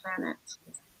the planet.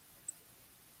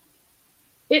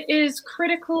 It is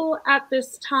critical at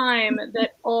this time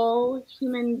that all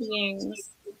human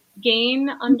beings gain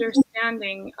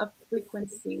understanding of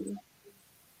frequency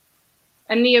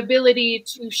and the ability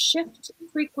to shift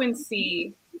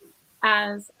frequency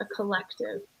as a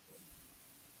collective.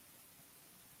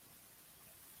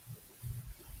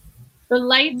 The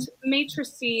light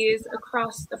matrices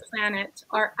across the planet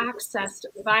are accessed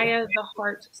via the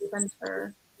heart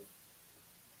center.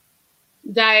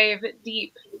 Dive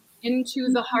deep into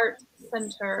the heart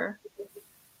center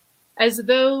as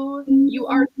though you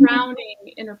are drowning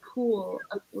in a pool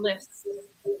of bliss.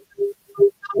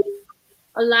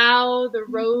 Allow the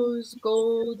rose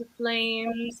gold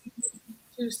flames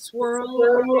to swirl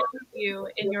around you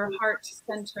in your heart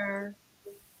center.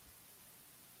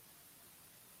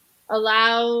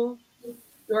 Allow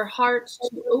your heart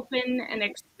to open and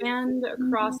expand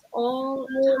across all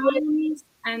times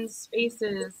and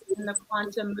spaces in the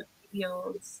quantum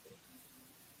fields.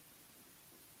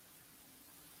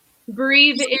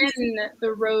 Breathe in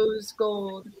the rose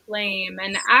gold flame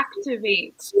and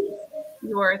activate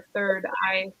your third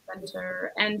eye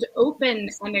center and open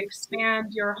and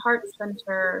expand your heart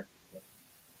center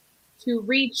to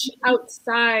reach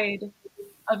outside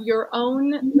of your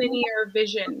own linear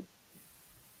vision,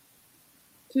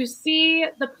 to see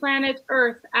the planet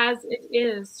Earth as it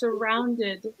is,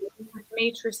 surrounded with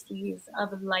matrices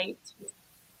of light.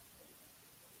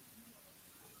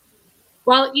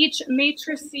 While each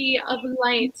matrice of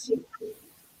light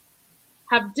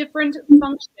have different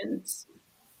functions,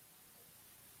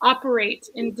 operate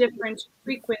in different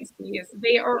frequencies,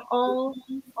 they are all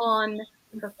on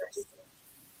purpose.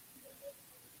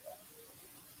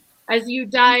 As you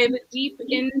dive deep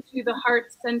into the heart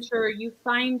center, you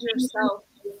find yourself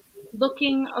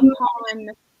looking upon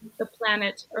the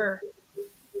planet Earth,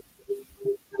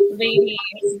 Lady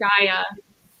Gaia,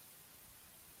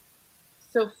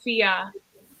 Sophia.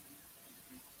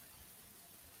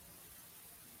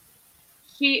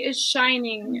 She is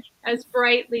shining as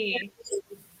brightly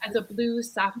as a blue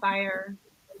sapphire.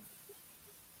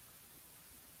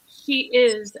 She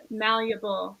is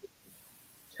malleable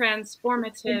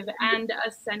transformative, and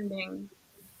ascending.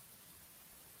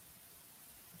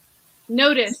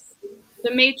 Notice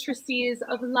the matrices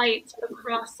of light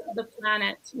across the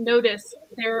planet. Notice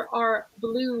there are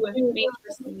blue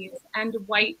matrices and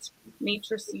white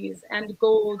matrices and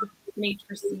gold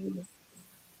matrices.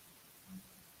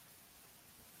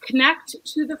 Connect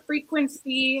to the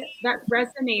frequency that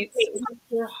resonates with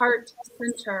your heart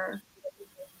center.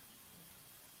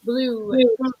 Blue,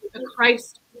 the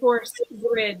Christ Force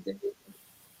grid.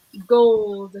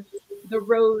 Gold, the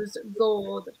rose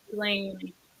gold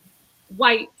flame.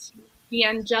 White, the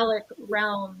angelic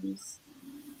realms.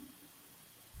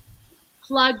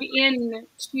 Plug in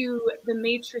to the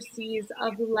matrices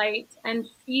of light and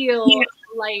feel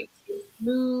light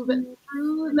move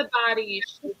through the body,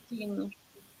 shifting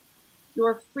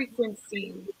your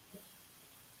frequency.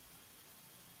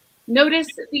 Notice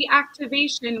the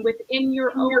activation within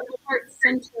your own heart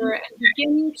center and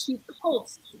begin to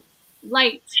pulse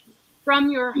light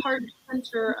from your heart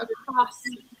center across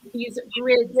these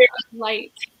grids of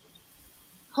light,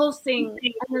 pulsing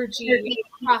energy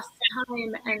across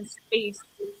time and space,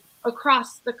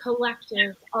 across the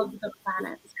collective of the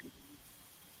planet.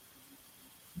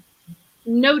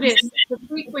 Notice the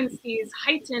frequencies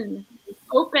heighten,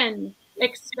 open,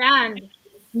 expand.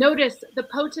 Notice the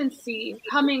potency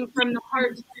coming from the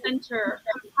heart center,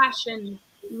 compassion,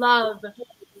 love,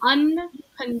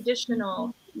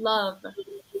 unconditional love.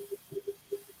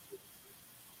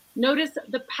 Notice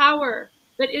the power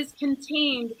that is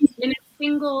contained in a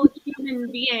single human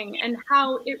being and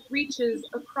how it reaches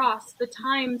across the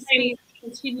time-space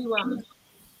continuum.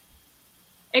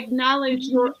 Acknowledge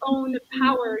your own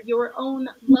power, your own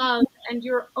love, and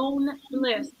your own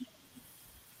bliss.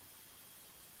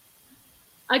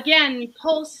 Again,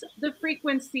 pulse the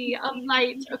frequency of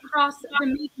light across the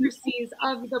matrices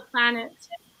of the planet,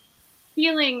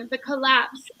 feeling the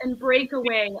collapse and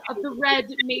breakaway of the red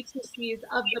matrices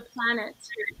of the planet,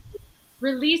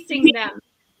 releasing them,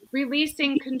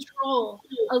 releasing control,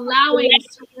 allowing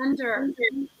surrender.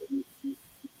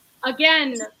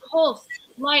 Again, pulse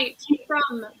light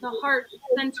from the heart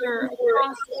center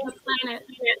across the planet.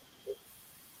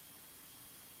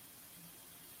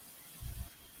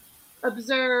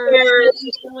 Observe the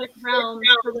angelic realms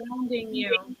surrounding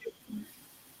you,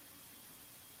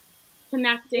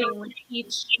 connecting with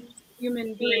each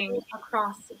human being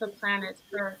across the planet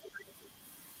Earth.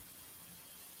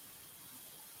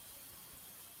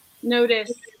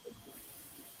 Notice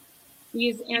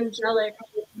these angelic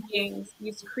beings,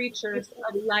 these creatures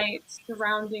of light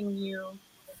surrounding you,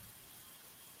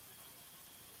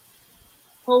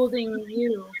 holding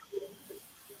you.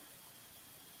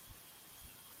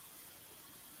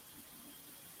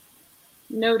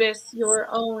 Notice your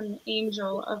own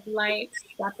angel of light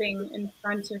stepping in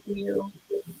front of you,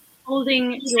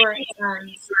 holding your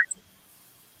hands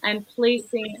and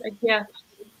placing a gift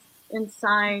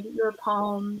inside your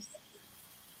palms.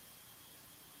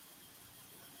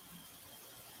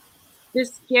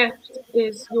 This gift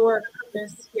is your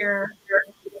purpose here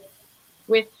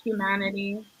with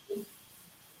humanity,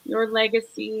 your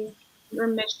legacy, your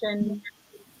mission,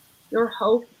 your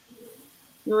hope,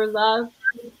 your love.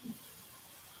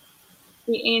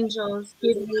 The angels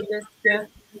give you this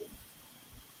gift.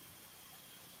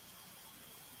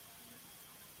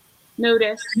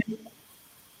 Notice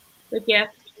the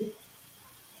gift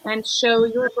and show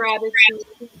your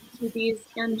gratitude to these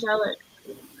angelic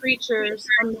creatures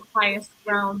from the highest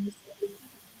realms.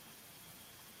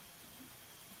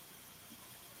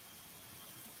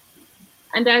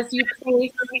 And as you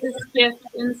place this gift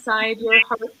inside your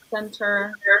heart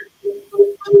center,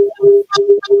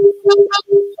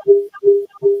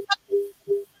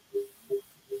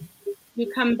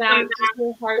 you come back to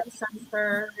your heart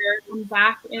center, come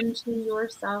back into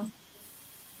yourself.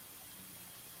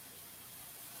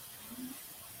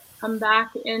 Come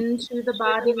back into the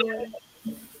body.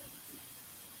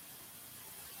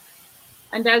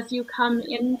 And as you come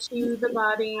into the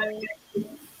body,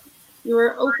 you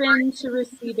are open to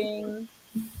receiving.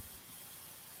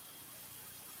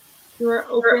 You are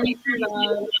open to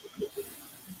love.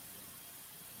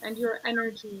 And your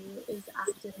energy is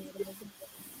activated.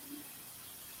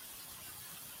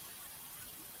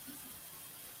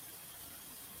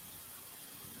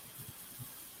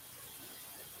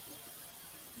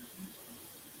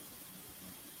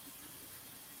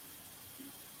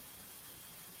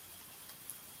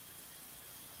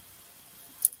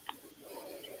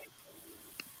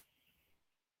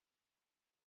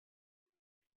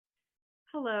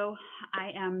 Hello,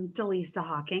 I am Delisa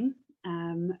Hawking,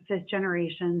 fifth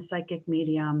generation psychic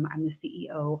medium. I'm the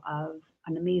CEO of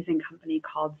an amazing company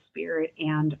called Spirit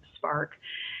and Spark.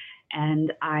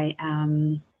 And I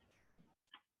am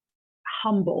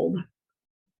humbled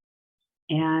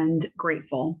and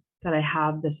grateful that I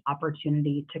have this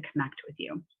opportunity to connect with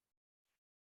you.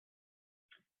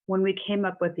 When we came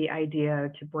up with the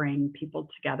idea to bring people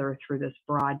together through this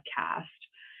broadcast,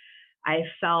 I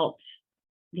felt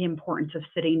the importance of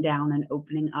sitting down and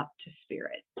opening up to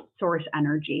spirit, source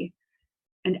energy,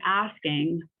 and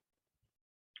asking,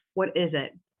 what is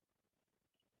it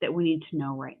that we need to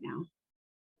know right now?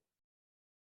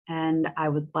 And I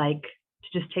would like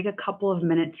to just take a couple of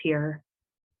minutes here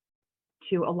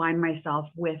to align myself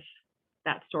with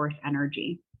that source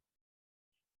energy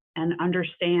and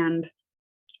understand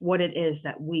what it is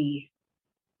that we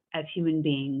as human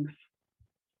beings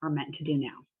are meant to do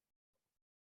now.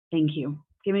 Thank you.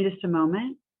 Give me just a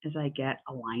moment as I get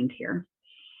aligned here.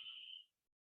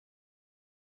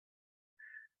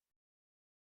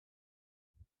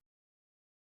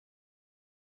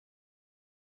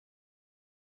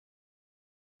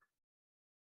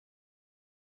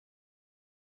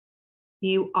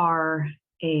 You are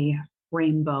a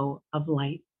rainbow of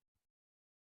light.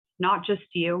 Not just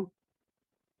you,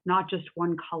 not just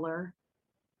one color,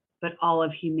 but all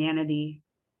of humanity,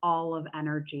 all of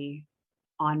energy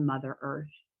on Mother Earth.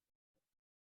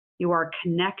 You are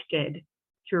connected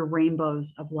through rainbows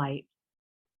of light.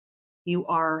 You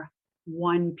are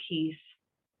one piece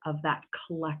of that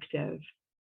collective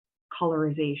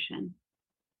colorization.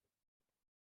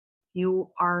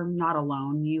 You are not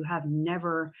alone. You have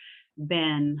never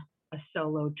been a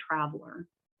solo traveler.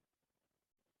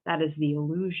 That is the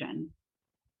illusion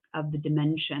of the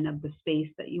dimension of the space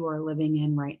that you are living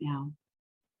in right now.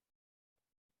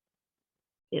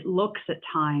 It looks at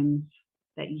times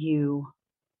that you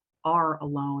are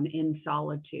alone in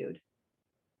solitude.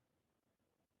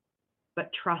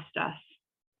 But trust us,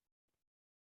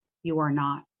 you are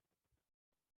not.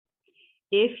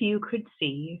 If you could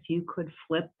see, if you could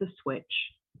flip the switch,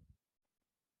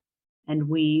 and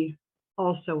we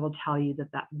also will tell you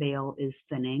that that veil is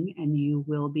thinning and you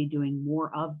will be doing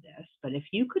more of this, but if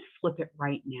you could flip it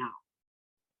right now,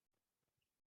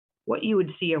 what you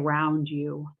would see around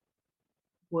you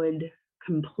would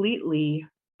completely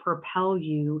propel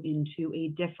you into a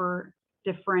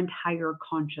different higher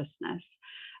consciousness,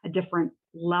 a different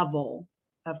level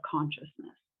of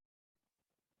consciousness.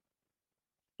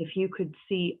 If you could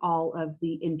see all of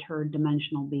the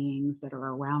interdimensional beings that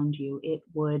are around you, it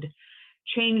would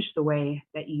change the way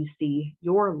that you see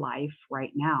your life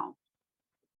right now.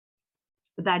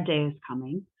 But that day is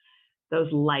coming.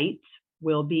 Those lights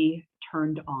will be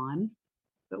turned on,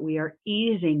 but we are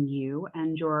easing you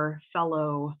and your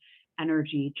fellow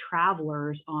energy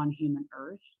travelers on human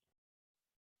Earth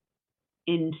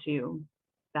into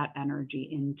that energy,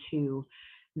 into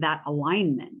that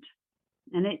alignment.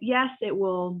 And yes, it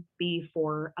will be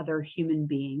for other human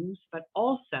beings, but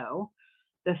also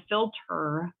the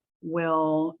filter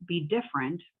will be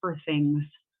different for things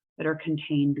that are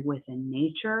contained within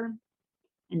nature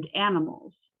and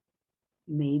animals.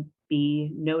 You may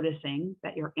be noticing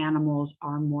that your animals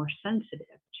are more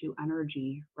sensitive to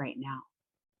energy right now.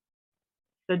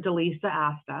 So Delisa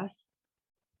asked us,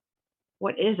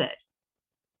 what is it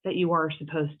that you are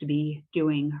supposed to be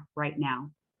doing right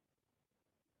now?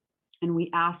 And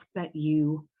we ask that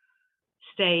you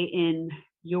stay in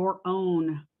your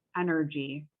own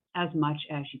energy as much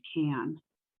as you can,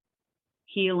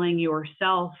 healing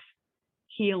yourself,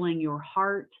 healing your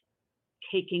heart,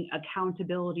 taking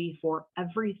accountability for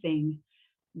everything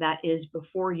that is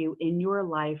before you in your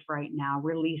life right now,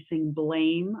 releasing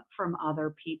blame from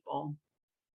other people,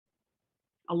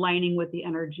 aligning with the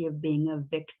energy of being a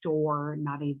victor,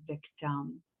 not a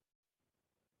victim.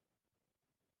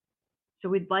 So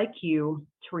we'd like you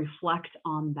to reflect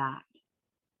on that.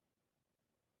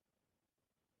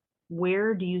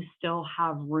 Where do you still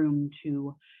have room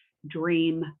to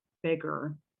dream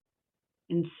bigger,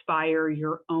 inspire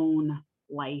your own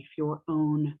life, your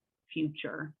own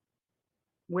future?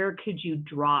 Where could you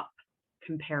drop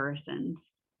comparisons?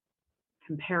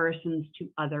 Comparisons to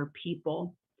other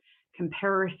people,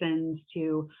 comparisons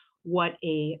to what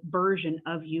a version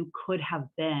of you could have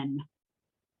been.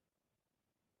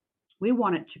 We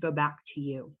want it to go back to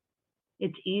you.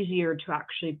 It's easier to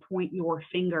actually point your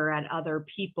finger at other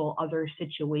people, other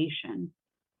situations.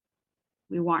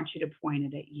 We want you to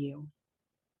point it at you,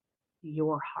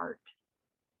 your heart,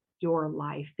 your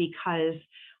life, because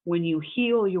when you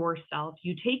heal yourself,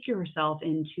 you take yourself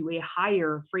into a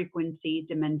higher frequency,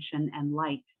 dimension, and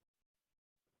light.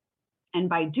 And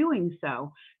by doing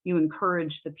so, you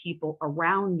encourage the people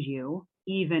around you,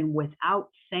 even without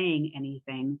saying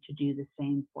anything, to do the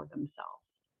same for themselves.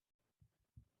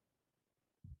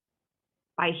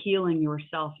 By healing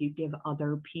yourself, you give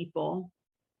other people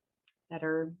that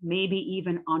are maybe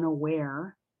even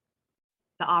unaware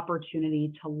the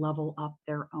opportunity to level up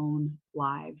their own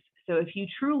lives. So if you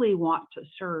truly want to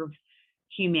serve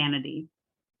humanity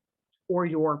or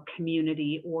your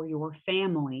community or your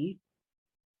family,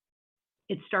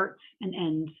 it starts and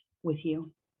ends with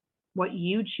you. What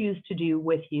you choose to do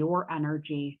with your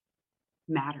energy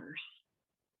matters.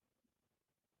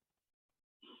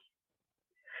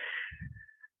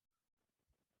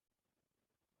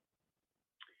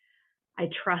 I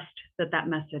trust that that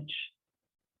message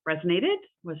resonated,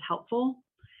 was helpful,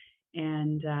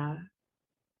 and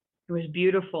it was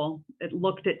beautiful. It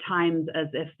looked at times as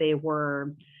if they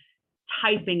were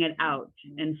typing it out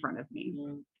in front of me.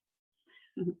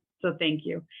 So thank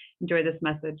you. Enjoy this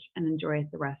message and enjoy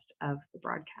the rest of the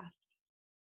broadcast.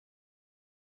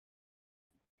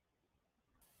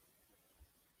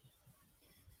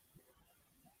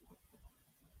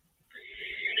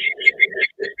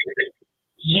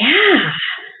 Yeah.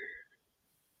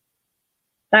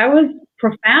 That was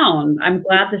profound. I'm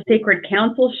glad the Sacred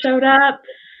Council showed up.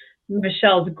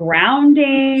 Michelle's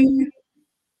grounding,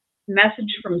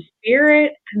 message from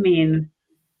Spirit. I mean,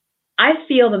 I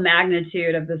feel the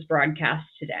magnitude of this broadcast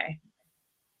today.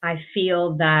 I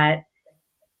feel that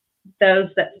those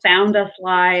that found us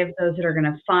live, those that are going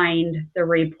to find the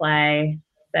replay,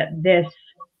 that this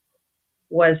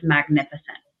was magnificent.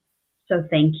 So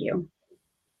thank you.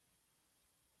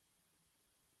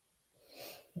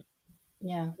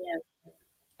 Yeah.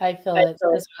 I feel it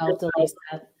as well,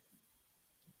 Delisa.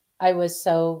 I was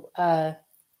so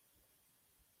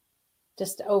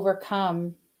just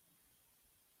overcome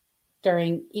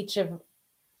during each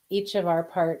of our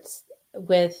parts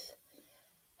with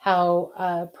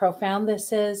how profound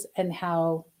this is and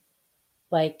how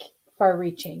like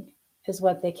far-reaching is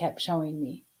what they kept showing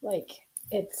me. Like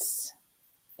it's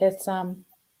and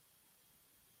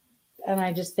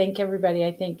I just thank everybody.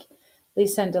 I thank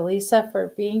Lisa and Delisa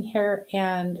for being here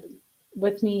and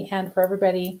with me, and for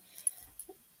everybody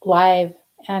live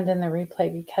and in the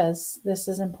replay, because this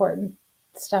is important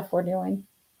stuff we're doing.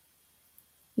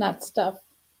 Not stuff,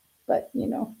 but you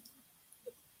know.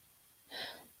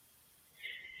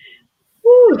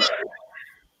 Whew.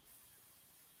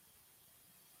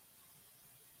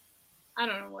 I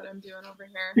don't know what I'm doing over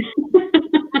here.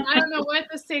 I don't know what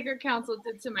the Sacred Council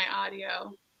did to my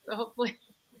audio. So hopefully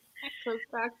it goes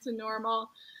back to normal.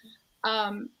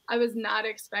 I was not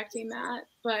expecting that,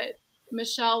 but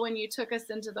Michelle, when you took us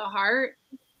into the heart,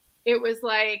 it was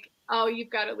like, oh, you've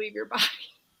got to leave your body.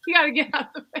 You got to get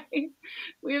out of the way.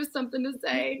 We have something to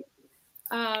say.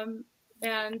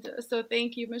 And so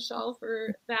thank you, Michelle,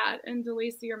 for that. And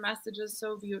Delisa, your message is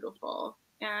so beautiful.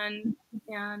 And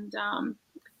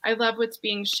I love what's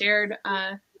being shared.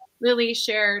 Lily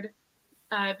shared,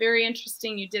 very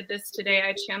interesting. You did this today.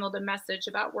 I channeled a message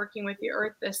about working with the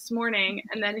earth this morning,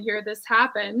 and then here this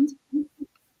happened.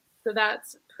 So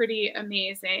that's pretty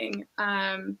amazing.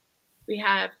 We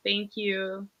have thank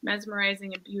you,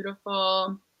 mesmerizing and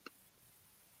beautiful.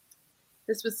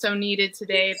 This was so needed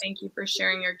today. Thank you for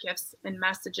sharing your gifts and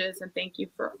messages, and thank you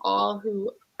for all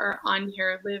who are on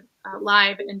here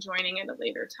live and joining at a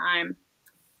later time.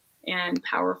 And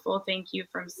powerful. Thank you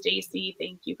from Stacy.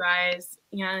 Thank you guys.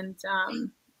 And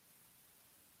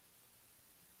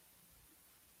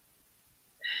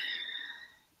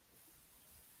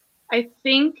I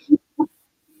think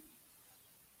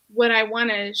what I want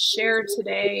to share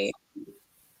today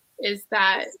is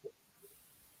that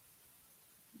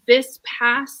this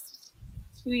past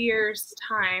 2 years'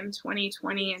 time,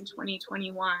 2020 and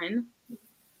 2021,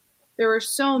 there were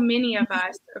so many of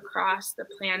us across the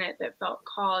planet that felt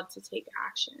called to take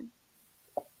action.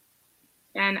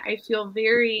 And I feel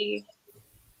very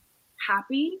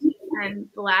happy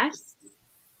and blessed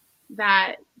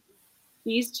that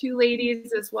these two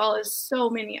ladies, as well as so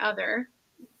many other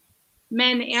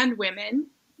men and women,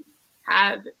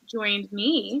 have joined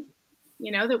me,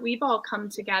 you know, that we've all come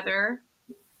together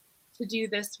to do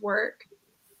this work.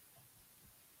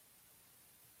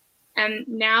 And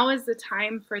now is the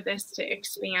time for this to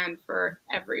expand for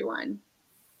everyone.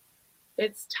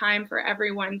 It's time for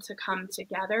everyone to come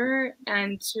together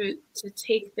and to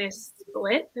take this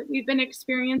split that we've been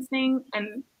experiencing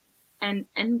and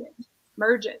end it,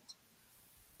 merge it,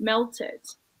 melt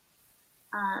it,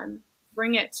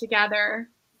 bring it together.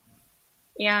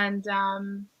 And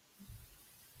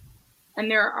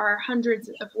there are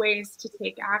hundreds of ways to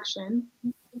take action.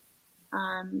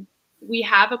 we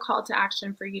have a call to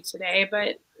action for you today,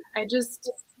 but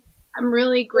I'm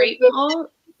really grateful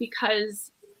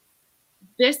because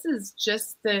this is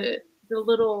just the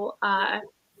little,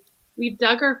 we've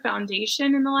dug our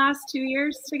foundation in the last 2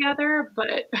 years together,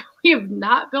 but we have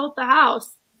not built the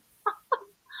house.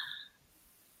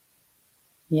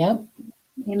 Yep.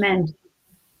 Amen.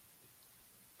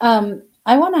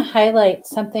 I want to highlight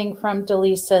something from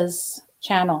Delisa's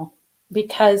channel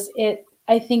because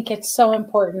I think it's so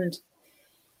important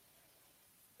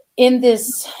in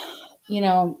this,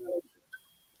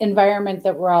 environment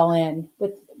that we're all in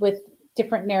with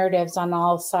different narratives on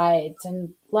all sides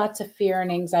and lots of fear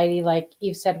and anxiety. Like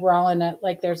you said, we're all in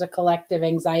there's a collective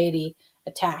anxiety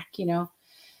attack,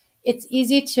 It's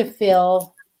easy to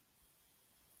feel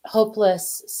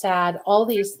hopeless, sad, all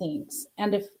these things.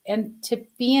 And to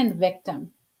be in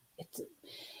victim,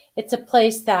 it's a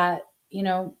place that,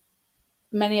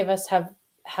 many of us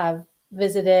have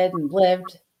visited and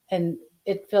lived, and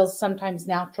it feels sometimes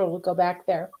natural to go back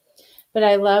there. But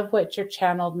I love what your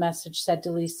channeled message said,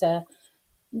 Delisa.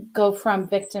 Go from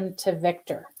victim to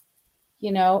victor,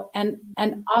 and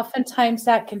oftentimes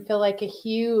that can feel like a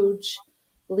huge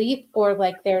leap, or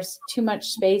like there's too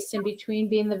much space in between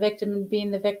being the victim and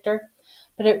being the victor.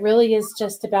 But it really is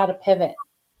just about a pivot.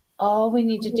 All we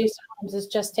need to do sometimes is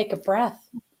just take a breath,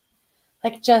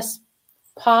 like just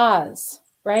pause,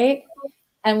 right?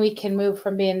 And we can move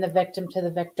from being the victim to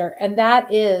the victor. And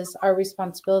that is our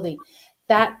responsibility.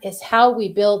 That is how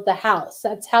we build the house.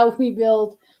 That's how we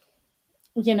build,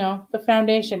 the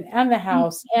foundation and the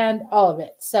house and all of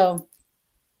it. So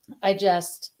I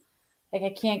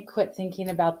can't quit thinking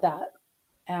about that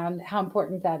and how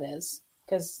important that is,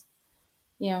 because,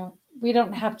 we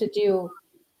don't have to do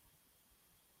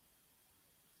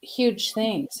huge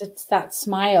things. It's that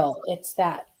smile. It's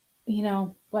that,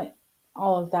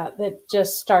 all of that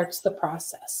just starts the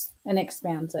process and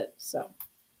expands it. So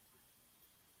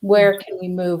where can we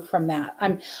move from that?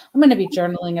 I'm going to be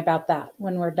journaling about that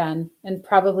when we're done, and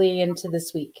probably into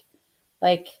this week.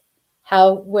 Like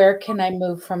where can I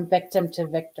move from victim to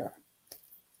victor?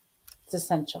 It's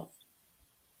essential.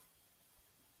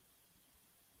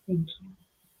 Thank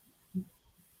you.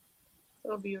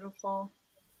 So beautiful.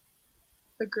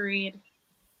 Agreed.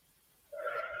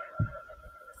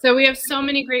 So we have so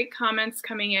many great comments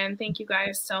coming in. Thank you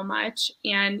guys so much.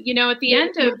 And, at the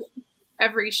end of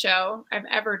every show I've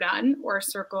ever done, or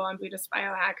Circle on Buddhist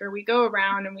Biohacker, we go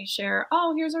around and we share,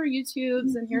 oh, here's our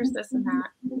YouTubes and here's this and that.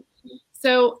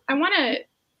 So I want to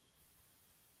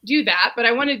do that, but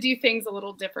I want to do things a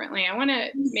little differently. I want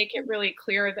to make it really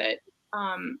clear that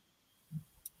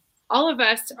all of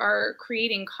us are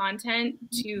creating content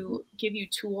to give you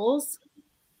tools.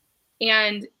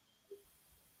 And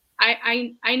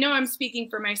I know I'm speaking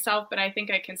for myself, but I think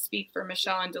I can speak for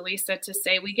Michelle and Delisa to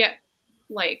say we get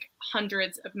like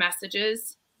hundreds of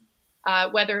messages,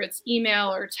 whether it's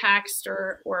email or text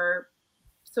or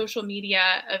social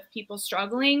media, of people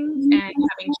struggling and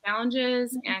having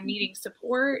challenges and needing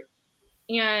support.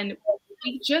 And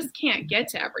we just can't get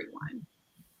to everyone.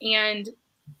 And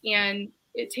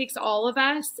it takes all of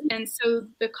us. And so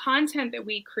the content that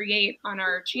we create on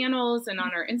our channels and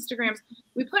on our Instagrams,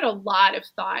 we put a lot of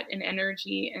thought and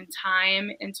energy and time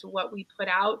into what we put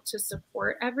out to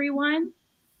support everyone.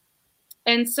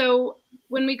 And so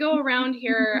when we go around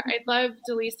here, I'd love,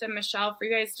 Delisa and Michelle, for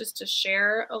you guys just to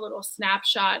share a little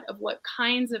snapshot of what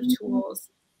kinds of tools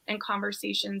and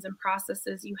conversations and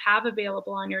processes you have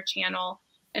available on your channel,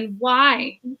 and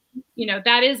why,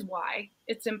 that is why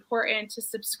it's important to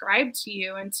subscribe to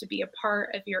you and to be a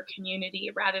part of your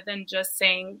community rather than just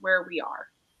saying where we are.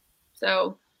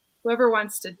 So whoever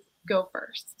wants to go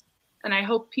first. And I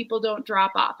hope people don't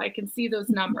drop off. I can see those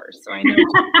numbers, so I know.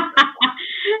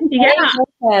 Yeah. Stay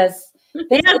with us.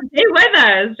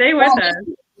 Stay with us.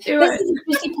 This is the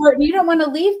juicy part. You don't want to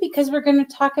leave, because we're going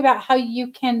to talk about how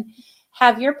you can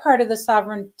have your part of the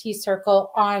sovereignty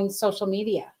circle on social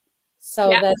media. So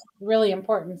that's really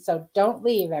important. So don't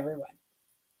leave, everyone.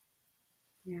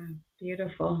 Yeah,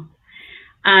 beautiful.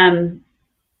 So I'm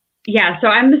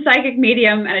the psychic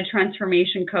medium and a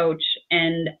transformation coach,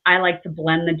 and I like to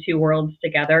blend the two worlds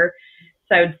together.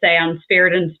 So I would say on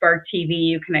Spirit and Spark TV,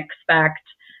 you can expect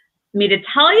me to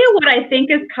tell you what I think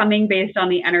is coming based on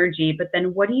the energy, but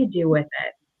then what do you do with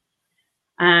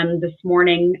it? This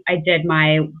morning I did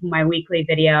my weekly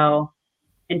video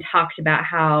and talked about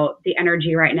how the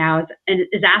energy right now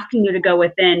is asking you to go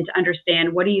within to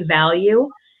understand, what do you value?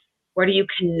 What are you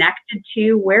connected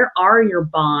to? Where are your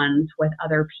bonds with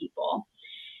other people?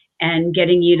 And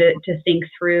getting you to think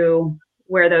through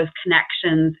where those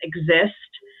connections exist,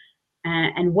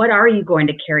 and what are you going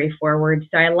to carry forward?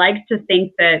 So I like to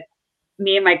think that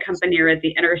me and my company are at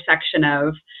the intersection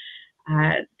of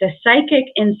the psychic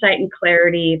insight and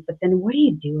clarity, but then what do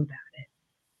you do about it?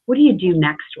 What do you do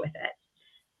next with it?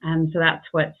 So that's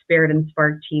what Spirit and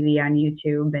Spark TV on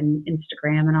YouTube and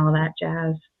Instagram and all that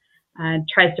jazz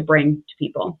tries to bring to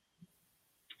people.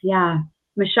 Yeah.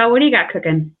 Michelle, what do you got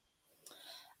cooking?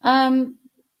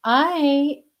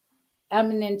 I am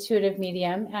an intuitive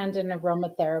medium and an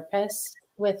aromatherapist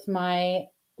with my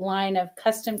line of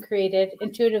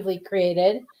intuitively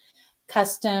created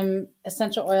custom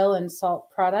essential oil and salt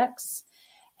products.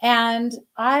 And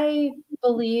I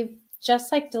believe,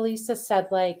 just like Delisa said,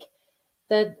 like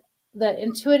the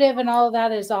intuitive and all of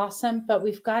that is awesome, but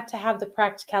we've got to have the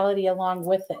practicality along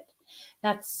with it.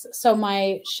 So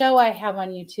my show I have on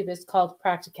YouTube is called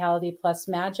Practicality Plus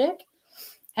Magic.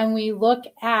 And we look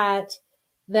at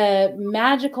the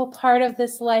magical part of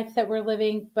this life that we're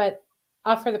living, but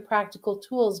offer the practical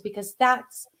tools, because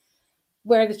that's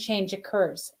where the change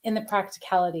occurs, in the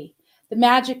practicality. The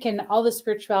magic and all the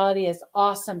spirituality is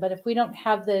awesome, but if we don't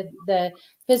have the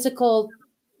physical,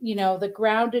 the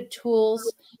grounded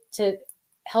tools to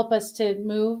help us to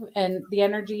move and the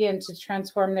energy and to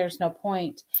transform, there's no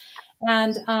point.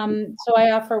 And so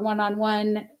I offer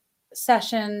one-on-one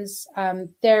sessions.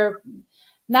 They're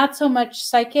not so much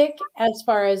psychic as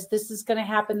far as this is going to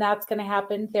happen, that's going to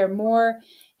happen. They're more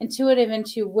intuitive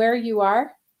into where you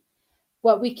are,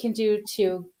 what we can do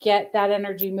to get that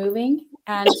energy moving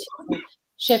and to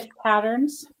shift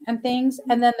patterns and things.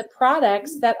 And then the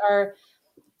products that are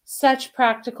such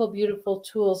practical, beautiful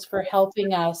tools for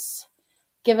helping us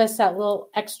give us that little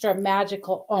extra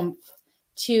magical oomph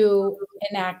to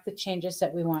enact the changes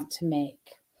that we want to make.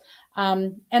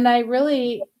 And I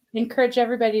really encourage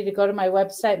everybody to go to my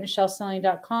website,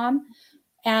 michellesnilling.com,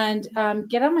 and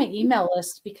get on my email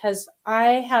list, because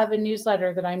I have a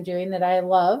newsletter that I'm doing that I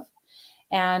love.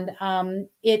 And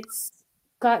it's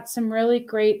got some really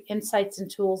great insights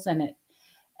and tools in it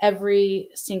every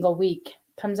single week.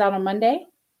 Comes out on Monday.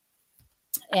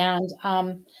 And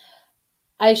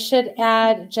I should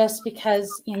add, just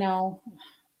because,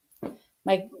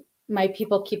 my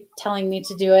people keep telling me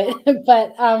to do it,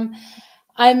 but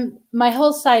my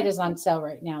whole site is on sale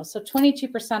right now. So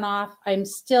 22% off. I'm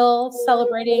still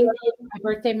celebrating my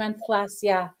birthday month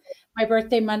my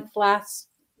birthday month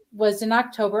was in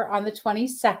October on the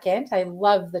 22nd. I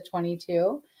love the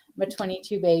 22. I'm a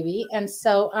 22 baby. And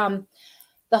so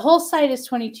the whole site is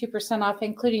 22% off,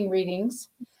 including readings.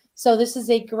 So this is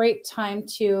a great time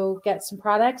to get some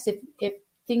products. If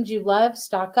things you love,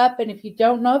 stock up. And if you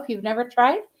don't know, if you've never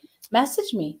tried,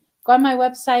 message me. Go on my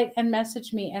website and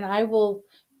message me, and I will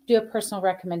do a personal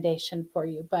recommendation for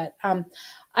you. But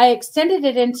I extended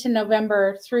it into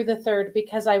November through the 3rd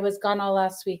because I was gone all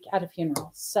last week at a funeral.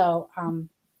 So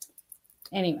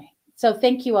anyway, so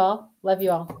thank you all. Love you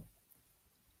all.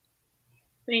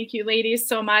 Thank you, ladies,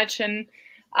 so much. And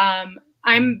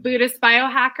I'm Buddhist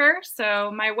Biohacker.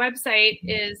 So my website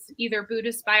is either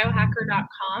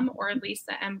BuddhistBiohacker.com or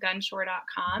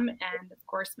LisaMGunshore.com. And of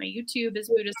course, my YouTube is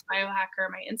Buddhist Biohacker.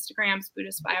 My Instagram's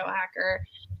Buddhist Biohacker.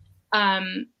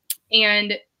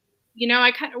 And,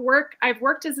 I've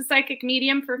worked as a psychic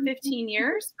medium for 15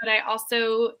 years, but I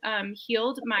also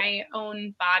healed my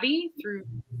own body through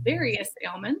various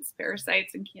ailments,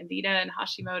 parasites and candida and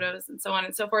Hashimoto's and so on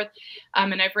and so forth.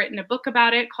 And I've written a book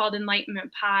about it called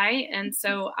Enlightenment Pie. And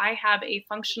so I have a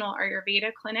functional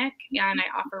Ayurveda clinic and I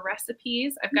offer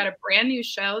recipes. I've got a brand new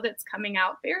show that's coming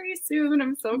out very soon.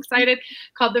 I'm so excited,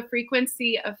 called The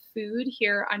Frequency of Food,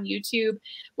 here on YouTube.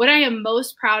 What I am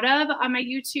most proud of on my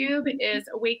YouTube is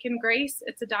Awaken Grace.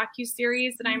 It's a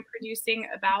docuseries that I'm producing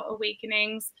about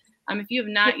awakenings. If you have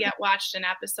not yet watched an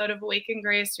episode of Awaken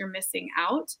Grace, you're missing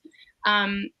out.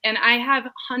 And I have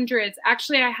hundreds,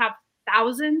 actually I have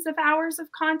thousands of hours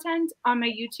of content on my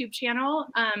YouTube channel,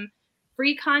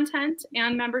 free content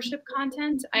and membership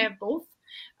content. I have both.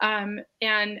 And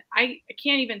I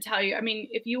can't even tell you,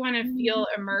 if you want to feel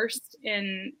immersed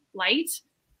in light,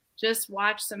 just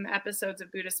watch some episodes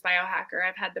of Buddhist Biohacker.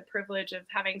 I've had the privilege of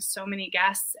having so many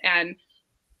guests, and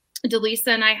Delisa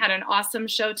and I had an awesome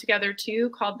show together too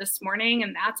called This Morning,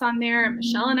 and that's on there. And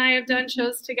Michelle and I have done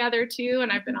shows together too,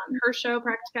 and I've been on her show,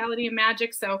 Practicality and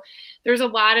Magic. So there's a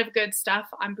lot of good stuff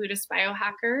on Buddhist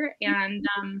Biohacker, and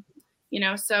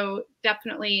so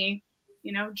definitely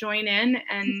join in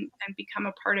and become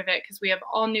a part of it, because we have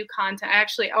all new content.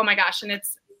 Actually, oh my gosh, and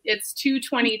it's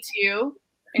 2:22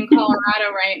 in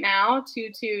Colorado right now,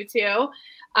 2:22.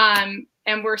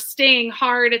 And we're staying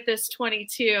hard at this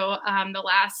 22 the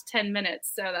last 10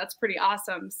 minutes. So that's pretty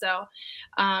awesome. So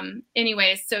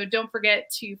anyways, so don't forget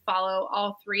to follow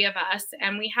all three of us.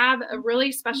 And we have a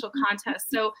really special contest.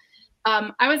 So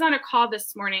I was on a call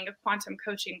this morning, a quantum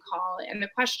coaching call, and the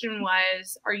question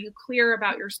was, are you clear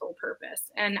about your soul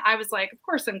purpose? And I was like, of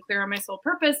course I'm clear on my soul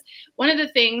purpose. One of the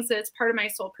things that's part of my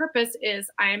soul purpose is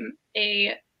I'm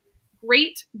a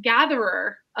great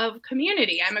gatherer of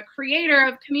community. I'm a creator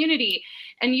of community,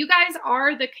 and you guys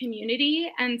are the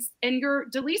community, and you're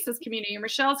Delisa's community, you're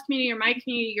Michelle's community, you're my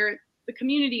community, you're the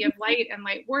community of light and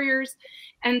light warriors.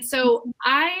 And so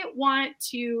I want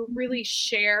to really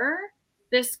share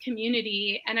this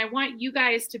community, and I want you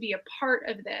guys to be a part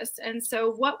of this. And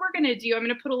so what we're going to do, I'm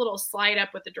going to put a little slide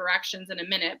up with the directions in a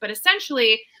minute, but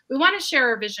essentially we want to share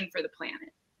our vision for the planet.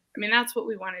 I mean, that's what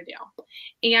we want to do.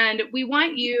 And we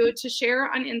want you to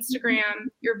share on Instagram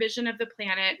your vision of the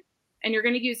planet, and you're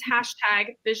going to use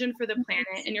hashtag vision for the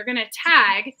planet, and you're going to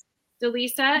tag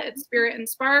Delisa at Spirit and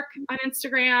Spark on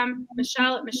Instagram,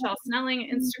 Michelle at Michelle Snelling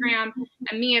Instagram,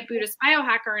 and me at Buddhist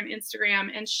Biohacker on Instagram,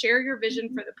 and share your vision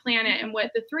for the planet. And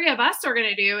what the three of us are going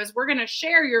to do is we're going to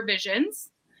share your visions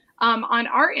on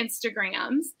our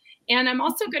Instagrams. And I'm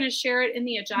also going to share it in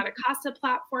the Ajata Casa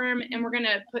platform, and we're going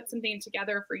to put something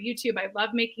together for YouTube. I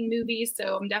love making movies,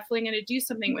 so I'm definitely going to do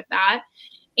something with that.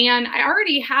 And I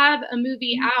already have a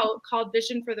movie out called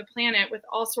Vision for the Planet with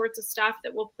all sorts of stuff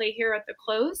that we'll play here at the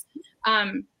close.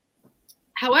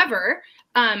 However,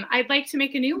 I'd like to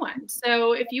make a new one.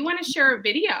 So if you want to share a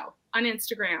video on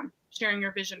Instagram, sharing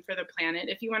your vision for the planet,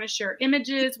 if you want to share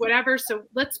images, whatever. So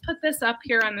let's put this up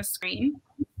here on the screen.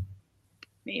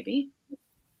 Maybe.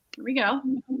 Here we go.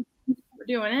 We're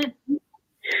doing it.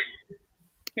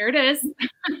 Here it is.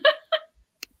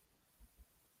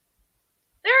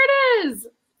 There it is.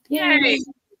 Yay.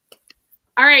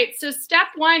 All right. So step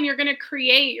one, you're going to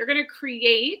create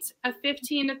a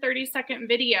 15 to 30 second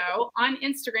video on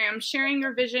Instagram sharing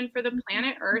your vision for the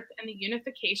planet Earth and the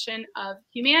unification of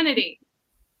humanity.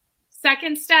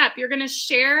 Second step, you're going to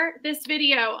share this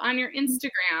video on your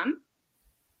Instagram.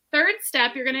 Third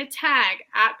step, you're going to tag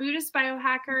at Buddhist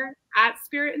Biohacker, at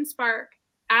Spirit and Spark,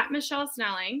 at Michelle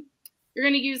Snelling. You're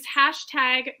going to use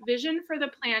hashtag Vision for the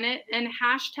Planet and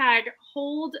hashtag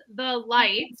Hold the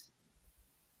Light.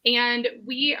 And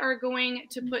we are going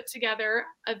to put together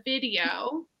a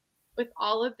video with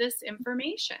all of this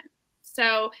information.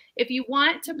 So if you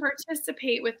want to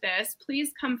participate with this,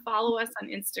 please come follow us on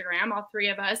Instagram, all three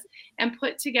of us, and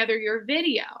put together your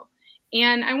video.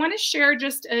 And I want to share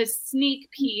just a sneak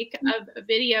peek of a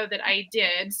video that I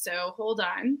did. So hold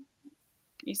on.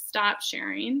 Let me stop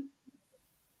sharing.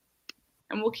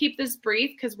 And we'll keep this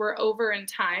brief because we're over in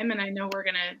time. And I know we're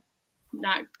going to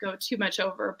not go too much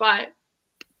over. But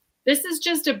this is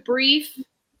just a brief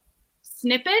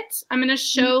snippet. I'm going to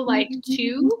show like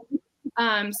two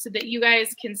so that you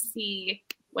guys can see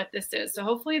what this is. So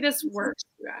hopefully this works,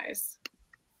 you guys.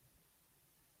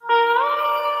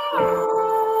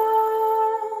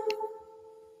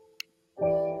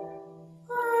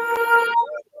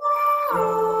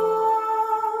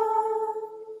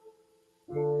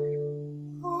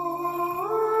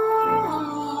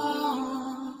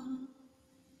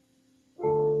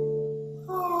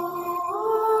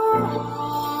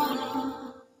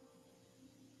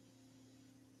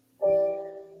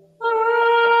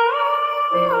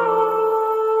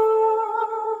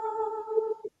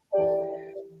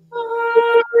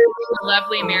 The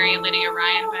lovely Mary Lydia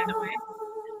Ryan, by the way.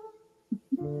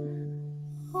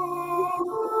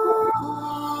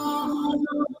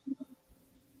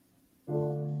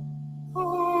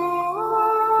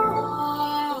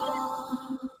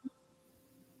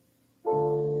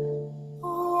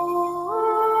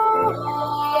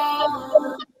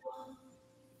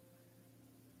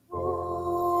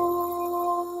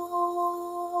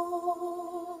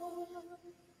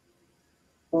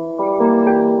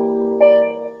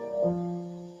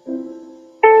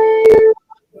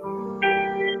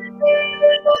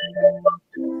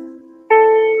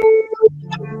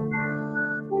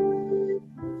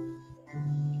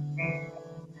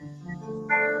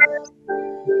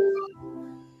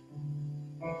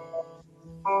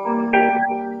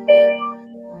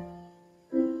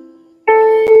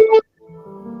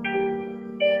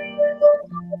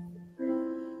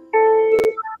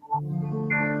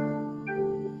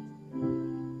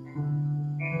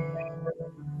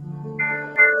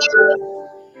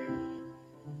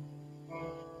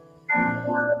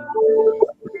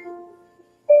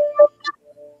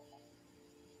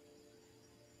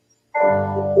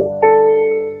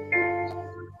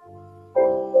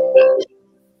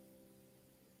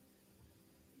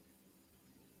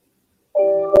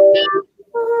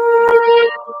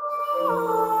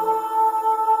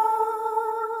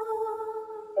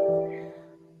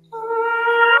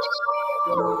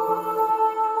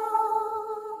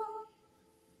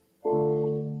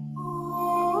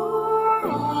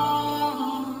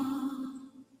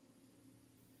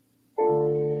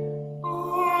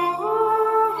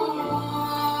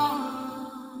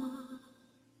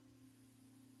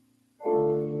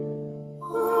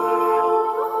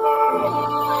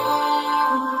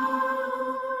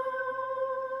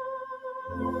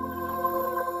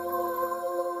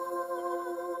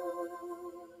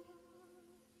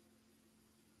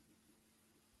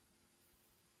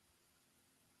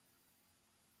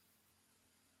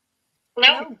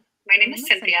 Hello, my name is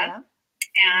Cynthia,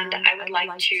 and I would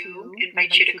like to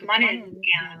invite you to come on in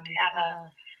and have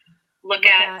a look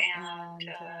at and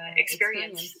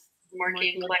experience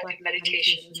Morking Collective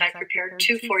Meditations. I prepared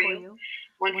 2 for you,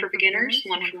 one for beginners,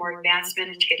 one for more advanced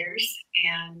meditators,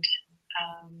 and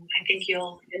I think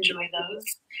you'll enjoy those.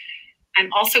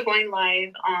 I'm also going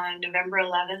live on November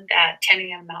 11th at 10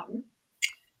 a.m. Mountain,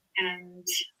 and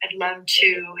I'd love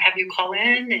to have you call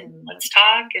in and let's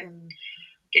talk and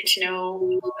get to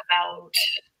know about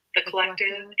the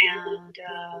collective. And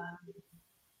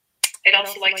I'd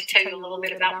also like to tell you a little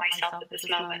bit about myself at this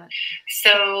moment.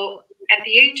 So at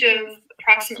the age of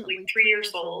approximately 3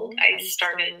 years old, I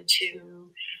started to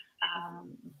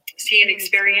see and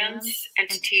experience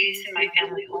entities in my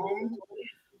family home,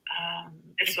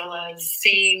 as well as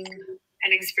seeing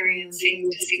and experiencing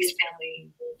deceased family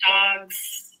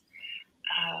dogs,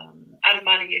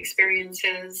 out-of-body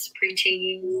experiences,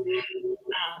 preteen.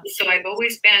 So I've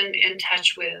always been in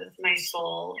touch with my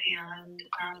soul and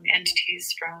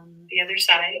entities from the other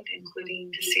side,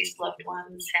 including deceased loved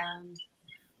ones and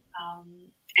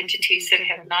entities that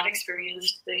have not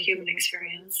experienced the human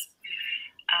experience.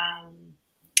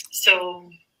 So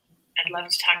I'd love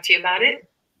to talk to you about it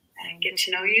and get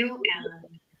to know you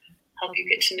and help you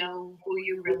get to know who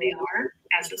you really are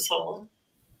as a soul.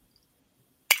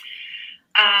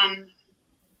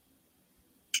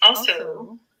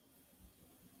 Also,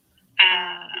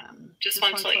 just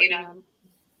want to let you know,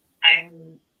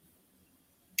 I'm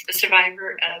a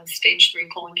survivor of stage 3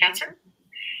 colon cancer,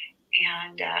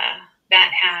 and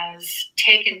that has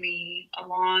taken me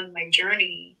along my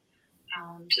journey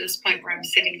to this point where I'm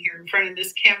sitting here in front of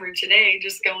this camera today,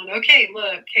 just going, okay,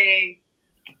 look, hey,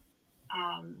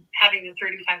 having a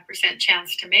 35%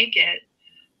 chance to make it,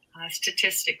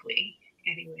 statistically,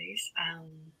 anyways.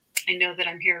 I know that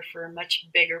I'm here for a much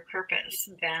bigger purpose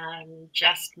than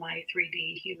just my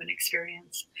 3D human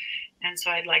experience. And so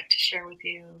I'd like to share with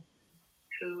you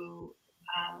who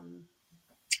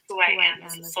I am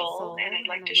as a soul, and I'd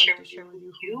like to share with you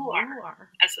who you are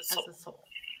as a soul,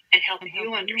 and help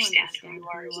you understand who you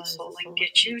are as a soul, and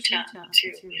get you to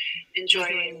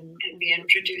enjoy and be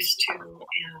introduced to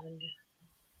and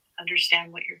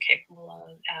understand what you're capable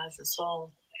of as a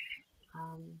soul,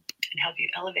 and help you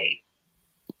elevate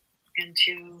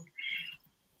into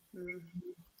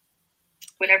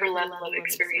whatever level of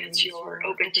experience you're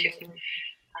open to,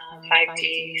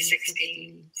 5D,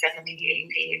 6D, 7D,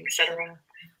 8D, etc.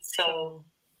 So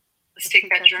let's take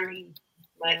that journey.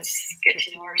 Let's get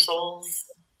to know our souls,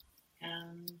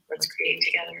 and let's create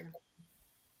together.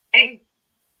 Hey,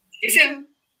 see you soon.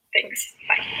 Thanks.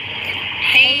 Bye.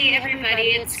 Hey,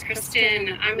 everybody. It's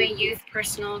Kristen. I'm a youth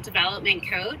personal development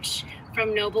coach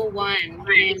from Noble One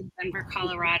in Denver,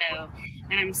 Colorado.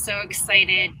 And I'm so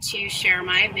excited to share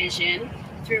my vision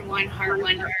through One Heart,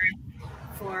 One Earth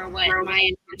for what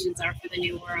my intentions are for the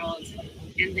new world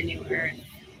and the new earth.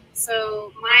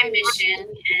 So my mission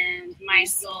and my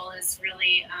soul is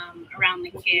really around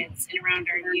the kids and around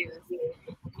our youth.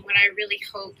 What I really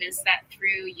hope is that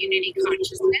through unity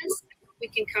consciousness, we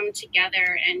can come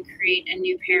together and create a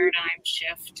new paradigm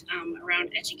shift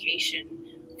around education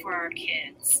for our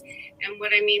kids. And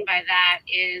what I mean by that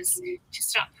is to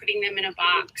stop putting them in a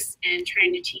box and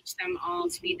trying to teach them all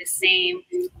to be the same,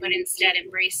 but instead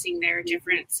embracing their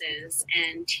differences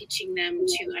and teaching them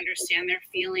to understand their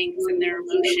feelings and their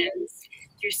emotions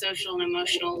through social and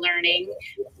emotional learning,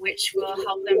 which will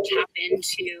help them tap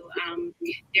into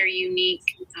their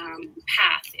unique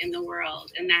path in the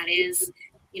world. And that is,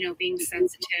 being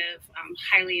sensitive,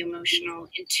 highly emotional,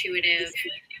 intuitive.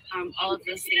 All of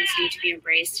those things need to be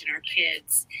embraced in our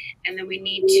kids. And then we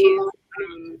need to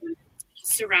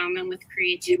surround them with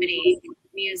creativity,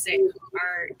 music,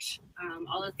 art,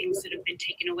 all the things that have been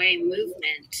taken away,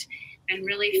 movement, and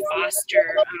really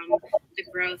foster the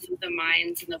growth of the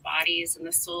minds and the bodies and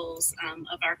the souls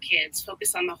of our kids.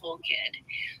 Focus on the whole kid.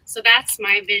 So that's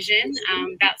my vision.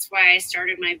 That's why I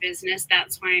started my business.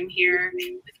 That's why I'm here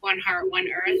with One Heart, One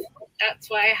Earth. That's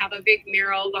why I have a big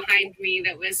mural behind me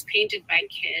that was painted by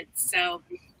kids. So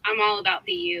I'm all about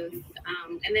the youth.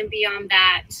 And then beyond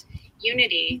that,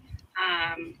 unity.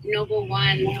 Noble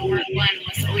One, the word one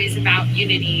was always about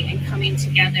unity and coming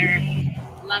together,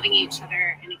 loving each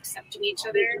other and accepting each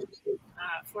other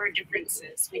for our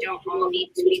differences. We don't all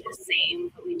need to be the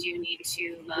same, but we do need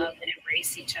to love and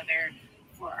embrace each other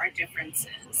for our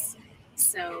differences.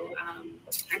 So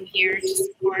I'm here to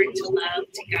support, to love,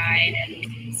 to guide,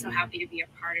 and so happy to be a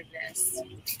part of this.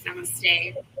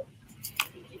 Namaste.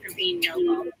 Thank you for being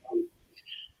noble.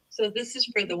 So this is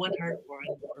for the One Heart, One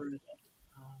Earth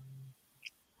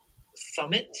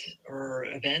summit or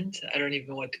event. I don't even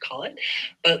know what to call it.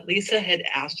 But Lisa had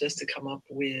asked us to come up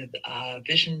with a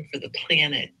vision for the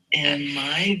planet. And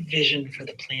my vision for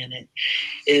the planet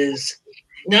is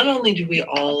not only do we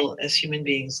all, as human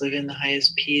beings, live in the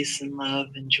highest peace and love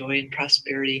and joy and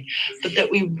prosperity, but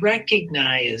that we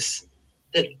recognize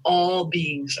that all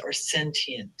beings are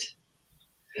sentient.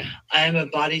 I am a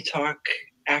Body Talk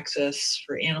Access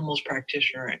for Animals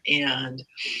practitioner, and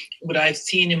what I've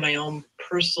seen in my own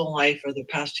personal life over the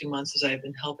past 2 months as I've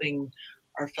been helping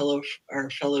our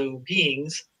fellow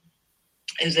beings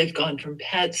is they've gone from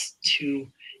pets to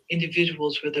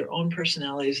individuals with their own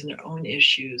personalities and their own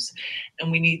issues,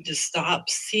 and we need to stop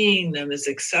seeing them as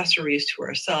accessories to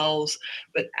ourselves,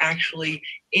 but actually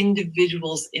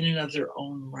individuals in and of their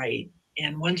own right.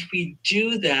 And once we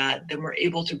do that, then we're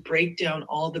able to break down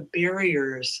all the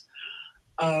barriers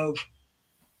of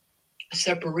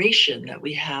separation that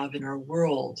we have in our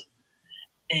world.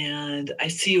 And I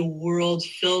see a world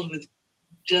filled with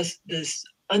just this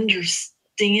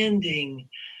understanding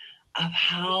of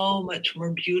how much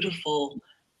more beautiful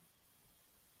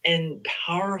and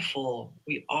powerful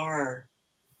we are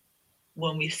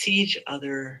when we see each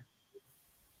other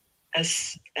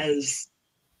as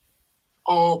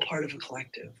all part of a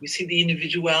collective. We see the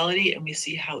individuality and we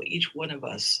see how each one of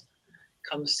us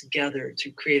comes together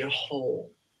to create a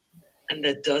whole. And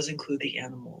that does include the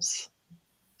animals.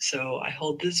 So I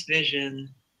hold this vision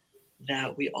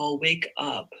that we all wake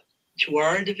up to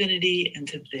our divinity and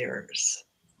to theirs.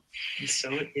 And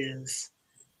so it is.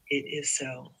 It is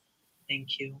so.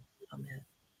 Thank you. Amen.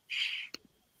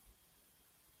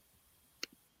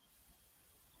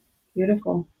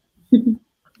 Beautiful.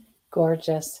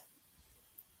 Gorgeous.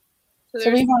 So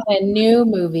we want a new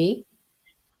movie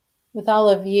with all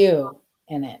of you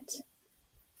in it.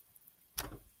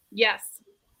 Yes.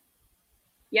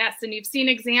 Yes, and you've seen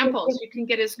examples. You can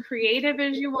get as creative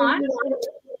as you want.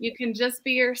 You can just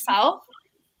be yourself.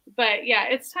 But yeah,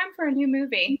 it's time for a new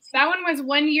movie. That one was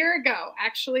 1 year ago,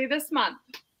 actually, this month.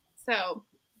 So.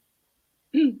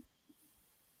 This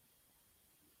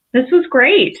was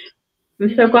great.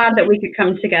 I'm so glad that we could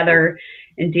come together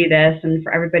and do this, and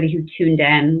for everybody who tuned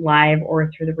in live or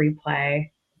through the replay.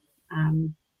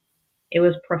 It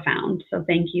was profound. So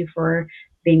thank you for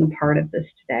being a part of this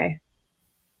today.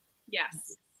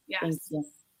 Yes. Yes.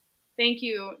 Thank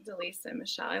you, Delisa and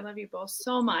Michelle. I love you both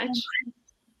so much.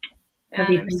 And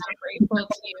I'm so grateful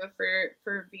to you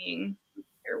for being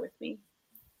here with me.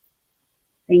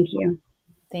 Thank you.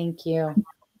 Thank you.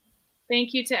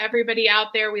 Thank you to everybody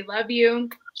out there. We love you.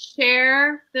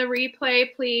 Share the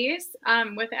replay, please,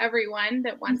 with everyone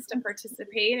that wants to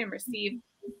participate and receive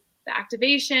the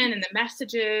activation and the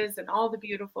messages and all the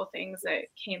beautiful things that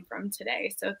came from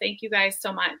today. So thank you guys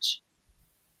so much.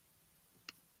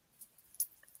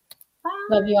 Bye.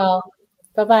 Love you all.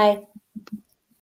 Bye-bye.